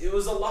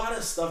was a lot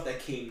of stuff that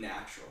came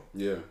natural.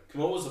 Yeah.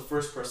 Camilla was the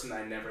first person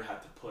I never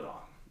had to put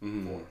on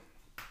for.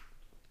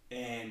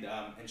 And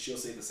she'll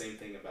say the same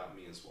thing about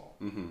me as well.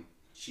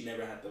 She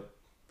never had to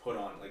put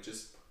on, I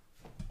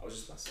was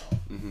just myself.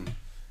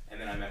 And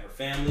then I met her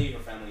family. Her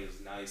family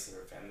was nice, and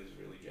her family was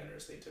really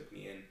generous. They took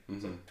me in. I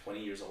was 20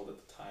 years old at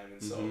the time,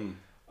 and so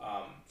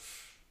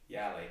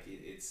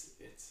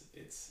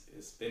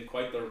it's been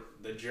quite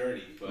the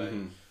journey, but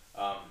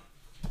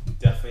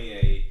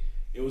definitely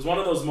it was one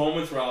of those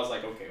moments where I was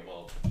like, okay,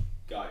 well,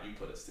 God, you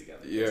put us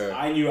together. Yeah.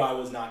 I knew I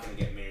was not going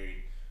to get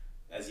married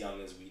as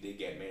young as we did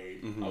get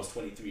married. I was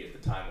 23 at the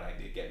time when I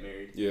did get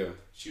married. Yeah.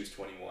 She was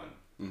 21.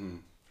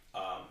 And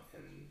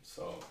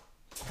so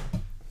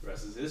the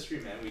rest is history,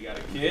 man. We got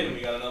a kid and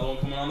we got another one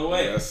coming on the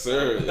way. Yes,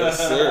 sir. Yes,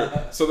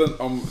 sir. So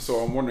then,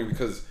 so I'm wondering,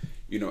 because,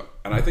 and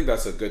I think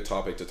that's a good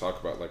topic to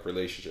talk about,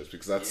 relationships,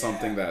 because that's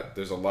something that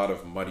there's a lot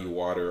of muddy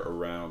water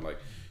around.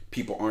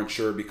 People aren't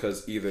sure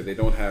because either they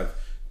don't have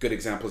good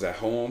examples at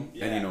home,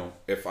 and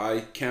if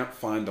I can't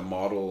find a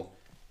model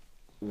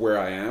where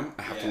I am,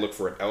 I have to look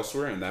for it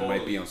elsewhere, and that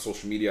might be on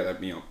social media,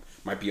 that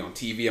might be on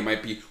TV, it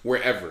might be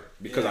wherever,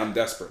 because I'm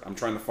desperate. I'm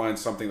trying to find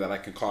something that I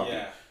can copy,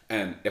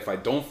 and if I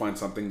don't find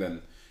something,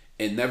 then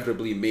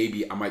inevitably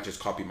maybe I might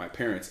just copy my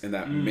parents, and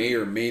that may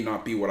or may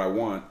not be what I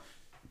want,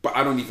 but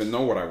I don't even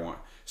know what I want.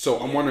 So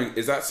I'm wondering,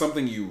 is that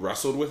something you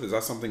wrestled with? Is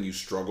that something you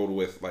struggled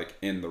with,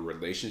 in the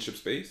relationship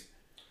space?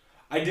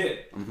 I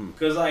did,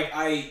 because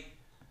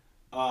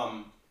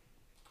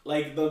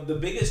the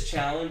biggest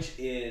challenge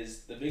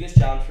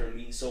for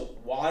me, so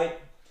why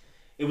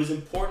it was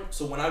important.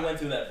 So when I went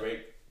through that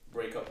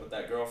breakup with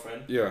that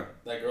girlfriend,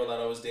 that girl that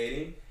I was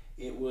dating,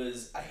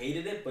 I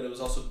hated it, but it was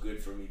also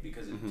good for me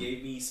because it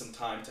gave me some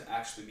time to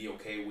actually be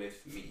okay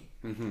with me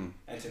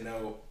and to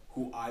know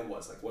who I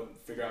was,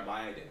 figure out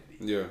my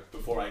identity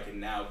before I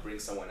can now bring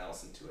someone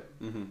else into it,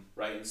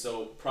 right? And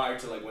so prior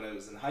to when I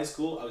was in high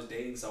school, I was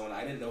dating someone,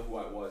 I didn't know who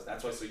I was.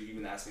 That's why, so you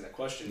even asked me that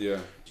question. Did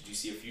you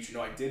see a future?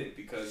 No, I didn't,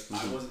 because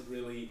I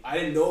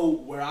didn't know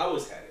where I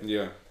was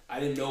headed. I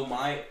didn't know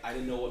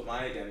what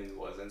my identity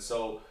was, and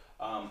so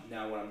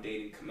now when I'm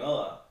dating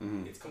Camilla,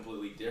 it's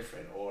completely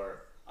different,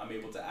 or I'm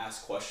able to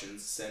ask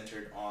questions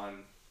centered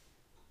on,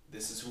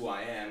 this is who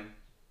I am.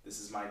 This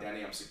is my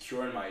identity. I'm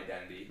secure in my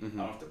identity. I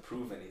don't have to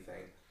prove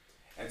anything.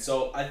 And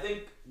so I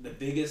think the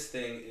biggest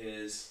thing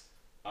is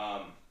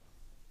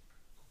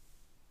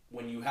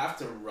when you have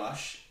to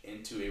rush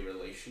into a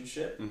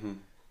relationship,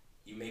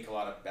 you make a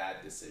lot of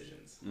bad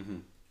decisions,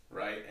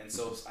 right? And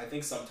so I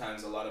think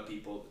sometimes a lot of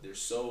people, they're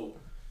so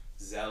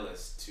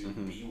zealous to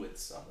be with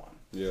someone.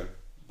 Yeah.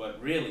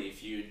 But really,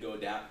 if you go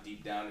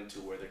deep down into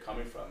where they're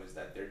coming from, is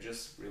that they're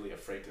just really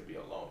afraid to be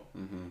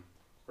alone,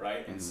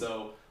 right? And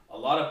so a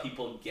lot of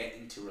people get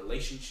into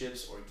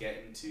relationships or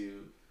get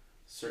into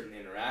certain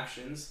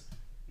interactions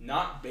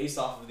not based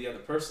off of the other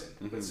person,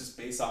 but it's just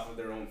based off of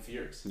their own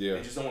fears.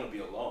 They just don't want to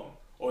be alone.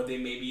 or they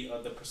maybe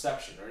the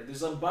perception, or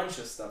there's a bunch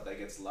of stuff that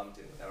gets lumped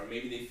in with that, or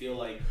maybe they feel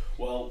like,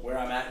 well, where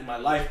I'm at in my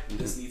life,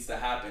 this needs to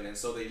happen, and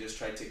so they just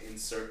try to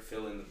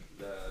fill in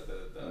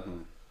the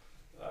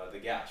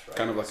gaps, right?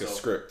 Kind of like a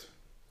script.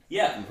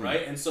 Yeah,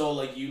 right? And so,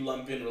 like, you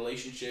lump in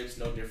relationships,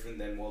 no different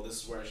than, well,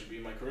 this is where I should be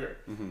in my career.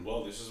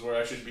 Well, this is where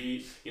I should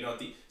be, you know,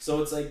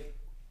 so it's like,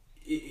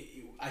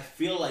 I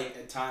feel like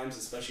at times,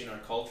 especially in our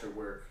culture,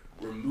 we're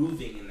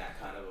moving in that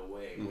kind of a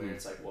way, where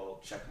it's like, well,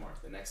 check mark,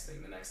 the next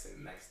thing, the next thing,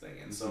 the next thing.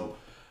 And so,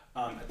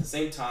 at the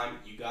same time,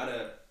 you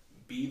gotta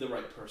be the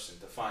right person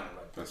to find the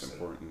right person. That's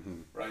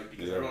important. Right?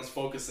 Because everyone's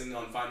focusing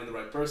on finding the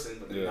right person,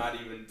 but they're not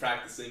even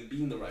practicing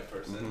being the right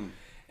person.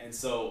 And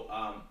so,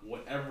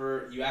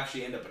 whatever you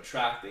actually end up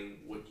attracting,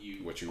 what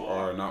you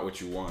are, not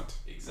what you want.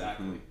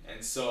 Exactly.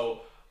 And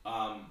so,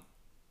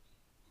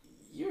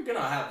 you're gonna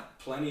have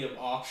plenty of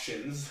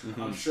options.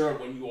 I'm sure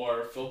when you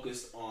are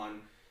focused on,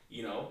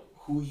 you know,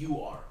 who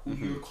you are, who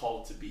you're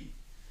called to be.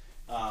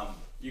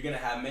 You're gonna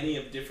have many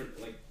of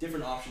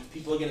different options.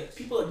 People are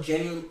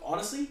genuine.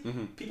 Honestly,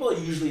 people are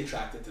usually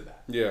attracted to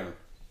that. Yeah.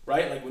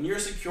 Right. Like when you're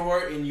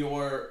secure in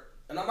your,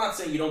 and I'm not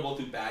saying you don't go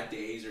through bad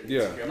days or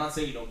insecure. Yeah. I'm not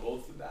saying you don't go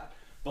through that.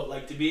 But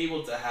like to be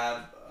able to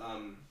have,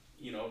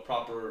 you know,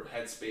 proper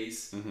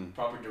headspace,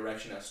 proper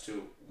direction as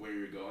to where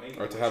you're going,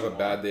 or to have a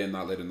bad day and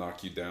not let it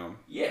knock you down.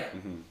 Yeah,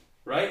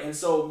 right. And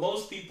so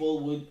most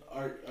people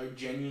are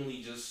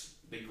genuinely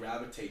they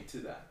gravitate to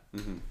that.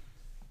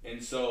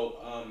 And so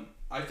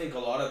I think a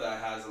lot of that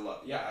has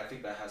I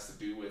think that has to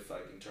do with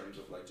like in terms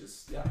of like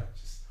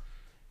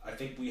I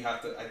think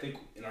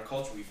in our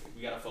culture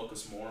we gotta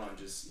focus more on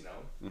just, you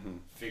know,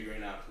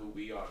 figuring out who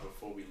we are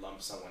before we lump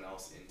someone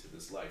else into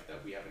this life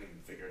that we haven't even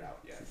figured out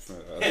yet.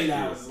 And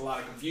now there's a lot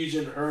of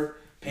confusion,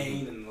 hurt,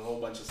 pain, and a whole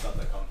bunch of stuff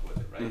that comes with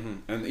it, right?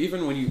 And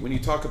even when you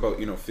talk about,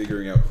 you know,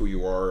 figuring out who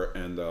you are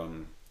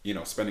and you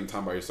know, spending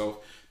time by yourself,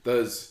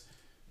 does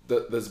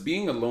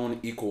being alone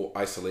equal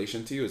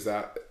isolation to you? Is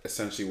that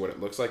essentially what it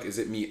looks like? Is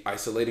it me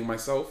isolating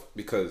myself?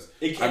 Because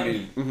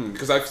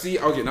because I've seen.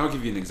 Okay, now I'll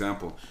give you an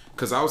example.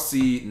 Because I'll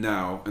see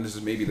now, and this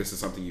is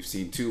something you've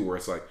seen too, where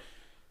it's like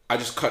I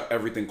just cut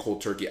everything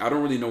cold turkey. I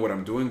don't really know what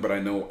I'm doing, but I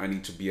know I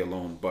need to be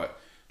alone. But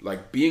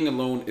like being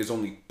alone is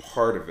only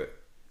part of it.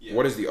 Yeah.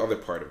 What is the other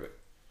part of it?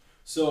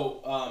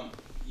 So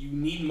you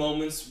need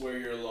moments where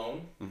you're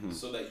alone,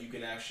 so that you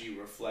can actually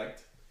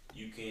reflect.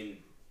 You can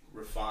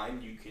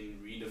refine, you can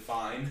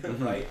redefine,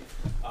 right?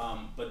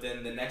 But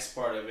then the next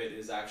part of it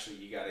is actually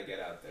you got to get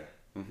out there.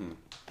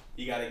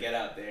 You got to get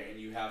out there, and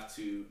you have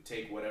to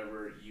take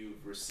whatever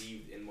you've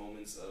received in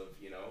moments of,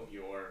 you know,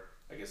 your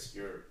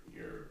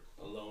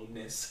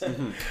aloneness.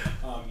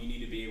 You need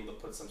to be able to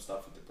put some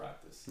stuff into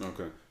practice.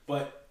 Okay.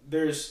 But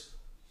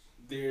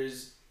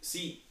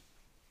see,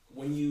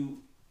 when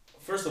you,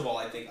 first of all,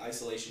 I think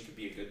isolation can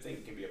be a good thing,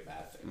 it can be a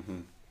bad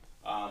thing.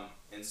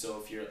 And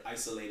so if you're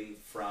isolating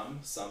from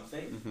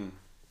something,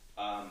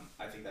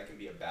 I think that can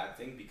be a bad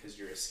thing because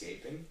you're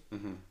escaping.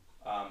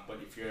 But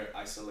if you're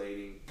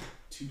isolating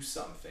to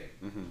something,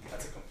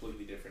 that's a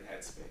completely different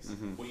headspace.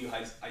 What are you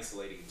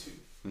isolating to,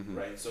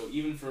 right? So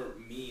even for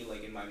me,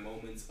 like in my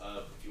moments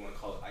of, if you want to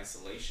call it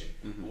isolation,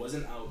 it was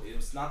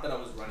not that I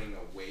was running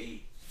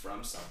away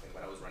from something,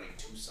 but I was running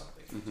to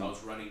something. So I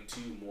was running to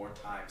more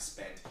time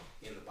spent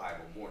in the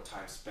Bible, more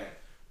time spent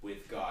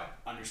with God.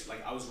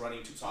 Like I was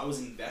running to, so I was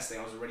investing,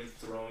 I was already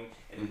throwing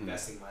and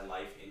investing my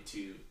life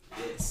into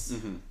this.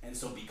 And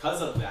so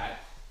because of that,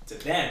 to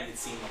them, it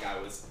seemed like I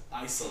was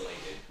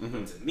isolated.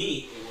 But to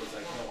me, it was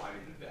like, no, I'm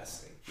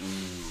investing.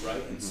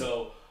 Right? And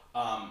so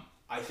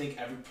I think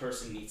every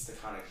person needs to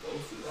kind of go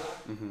through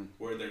that,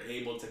 where they're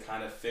able to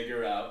kind of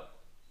figure out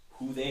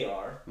who they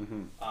are.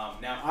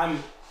 Now,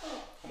 I'm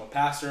a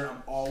pastor.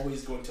 I'm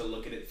always going to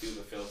look at it through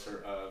the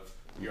filter of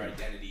your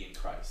identity in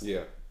Christ.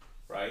 Yeah.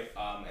 Right?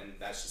 And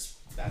that's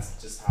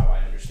just how I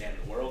understand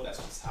the world. That's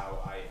just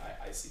how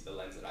I see the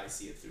lens that I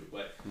see it through.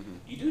 But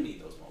you do need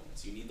those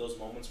moments. You need those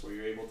moments where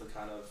you're able to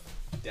kind of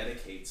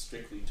dedicate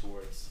strictly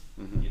towards,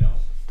 you know,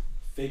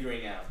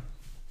 figuring out,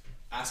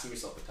 asking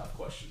yourself the tough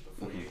questions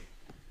before you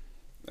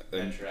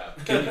venture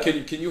out.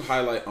 Can you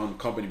highlight on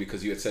company,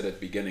 because you had said at the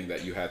beginning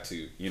that you had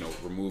to, you know,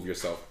 remove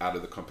yourself out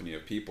of the company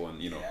of people, and,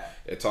 you know,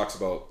 it talks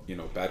about, you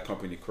know, bad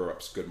company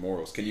corrupts good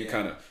morals. Can you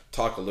kind of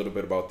talk a little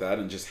bit about that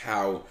and just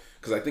how,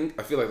 because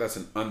I feel like that's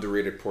an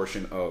underrated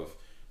portion of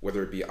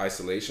whether it be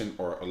isolation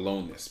or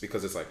aloneness,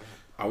 because it's like,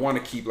 I want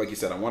to keep, like you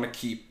said, I want to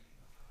keep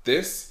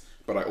this,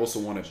 but I also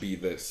want to be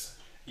this.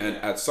 And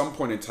at some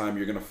point in time,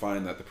 you're going to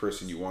find that the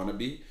person you want to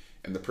be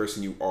and the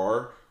person you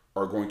are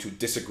going to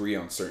disagree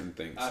on certain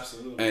things.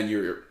 Absolutely. And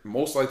you're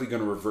most likely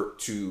going to revert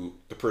to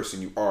the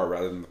person you are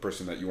rather than the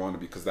person that you want to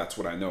be, because that's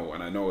what I know.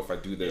 And I know if I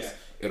do this,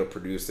 it'll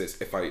produce this.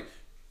 If I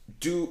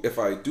do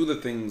the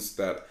things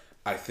that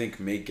I think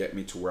may get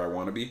me to where I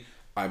want to be,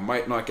 I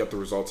might not get the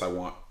results I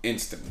want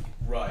instantly.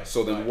 Right.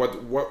 So then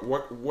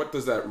what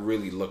does that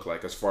really look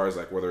like, as far as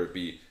like whether it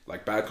be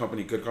like bad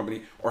company, good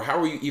company, or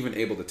how are you even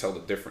able to tell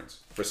the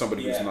difference for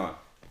somebody who's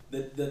not?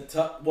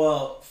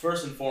 Well,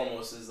 first and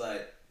foremost is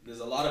that there's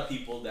a lot of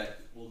people that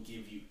will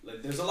give you,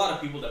 like, there's a lot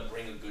of people that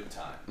bring a good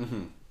time,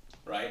 Mm-hmm.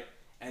 right?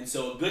 And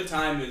so a good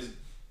time is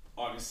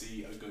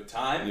obviously a good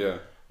time. Yeah.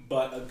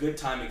 But a good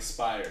time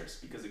expires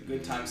because a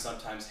good time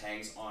sometimes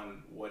hangs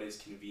on what is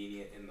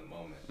convenient in the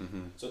moment.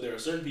 Mm-hmm. So there are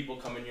certain people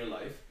come in your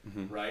life,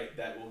 Mm-hmm. right,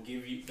 that will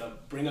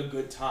bring a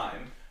good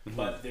time, Mm-hmm.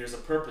 but there's a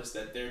purpose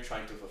that they're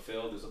trying to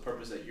fulfill. There's a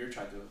purpose that you're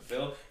trying to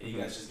fulfill, and you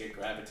guys just get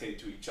gravitated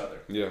to each other,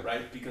 Yeah.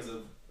 right? Because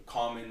of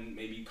common,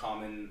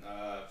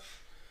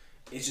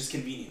 it's just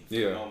convenient for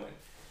Yeah. the moment.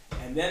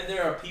 And then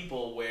there are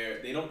people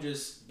where they don't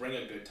just bring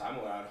a good time,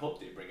 or I would hope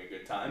they bring a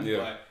good time, Yeah.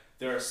 but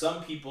there are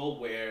some people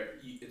where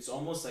it's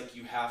almost like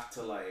you have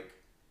to, like,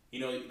 you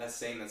know, that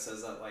saying that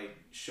says that, like,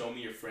 show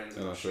me your friends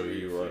and I'll show you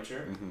your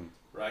future, Mm-hmm.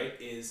 right?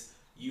 Is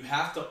you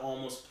have to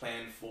almost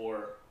plan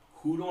for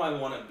who do I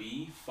want to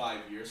be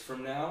 5 years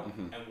from now,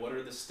 Mm-hmm. and what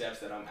are the steps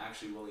that I'm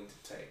actually willing to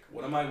take?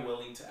 What am I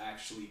willing to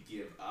actually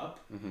give up?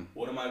 Mm-hmm.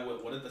 What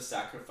are the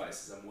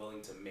sacrifices I'm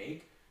willing to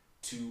make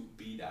to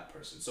be that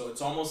person? So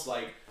it's almost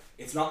like,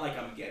 it's not like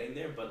I'm getting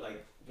there, but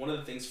like one of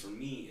the things for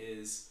me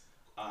is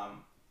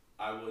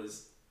I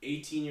was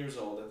 18 years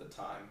old at the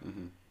time,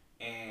 Mm-hmm.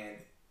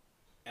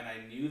 and I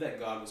knew that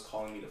God was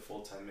calling me to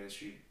full-time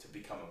ministry to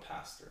become a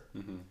pastor.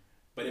 Mm-hmm.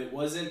 But it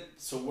wasn't,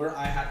 so where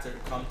I had to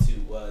come to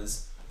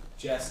was,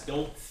 just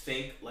don't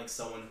think like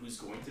someone who's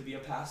going to be a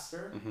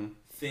pastor, Mm-hmm.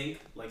 think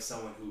like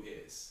someone who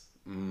is.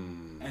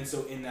 Mm. And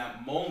so in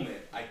that moment,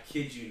 I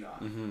kid you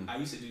not, Mm-hmm. I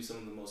used to do some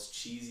of the most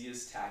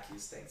cheesiest,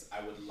 tackiest things.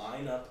 I would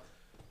line up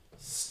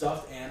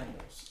stuffed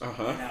animals,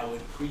 Uh-huh. and I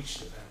would preach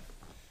to them.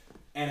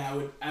 And I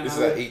would... And Is I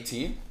that would,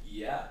 18?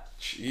 Yeah.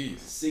 Jeez.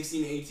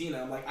 16, 18.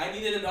 I'm like, I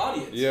needed an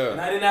audience. Yeah. And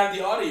I didn't have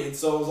the audience.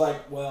 So I was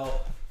like,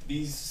 well,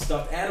 these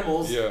stuffed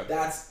animals, Yeah.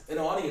 that's an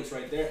audience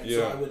right there. And so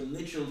Yeah. I would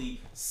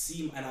literally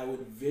see, and I would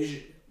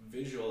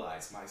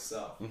visualize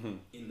myself Mm-hmm.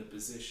 in the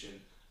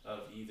position of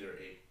either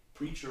a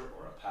preacher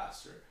or a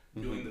pastor,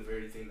 Mm-hmm. doing the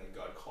very thing that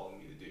God called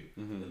me to do.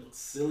 Mm-hmm. It looks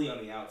silly on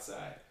the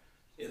outside.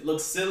 It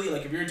looks silly,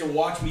 like if you were to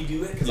watch me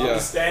do it, because Yeah. I'm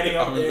just standing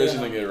up I'm there.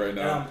 envisioning it right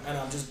now. And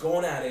I'm just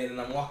going at it, and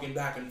I'm walking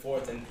back and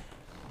forth,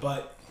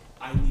 but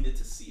I needed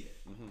to see it.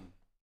 Mm-hmm.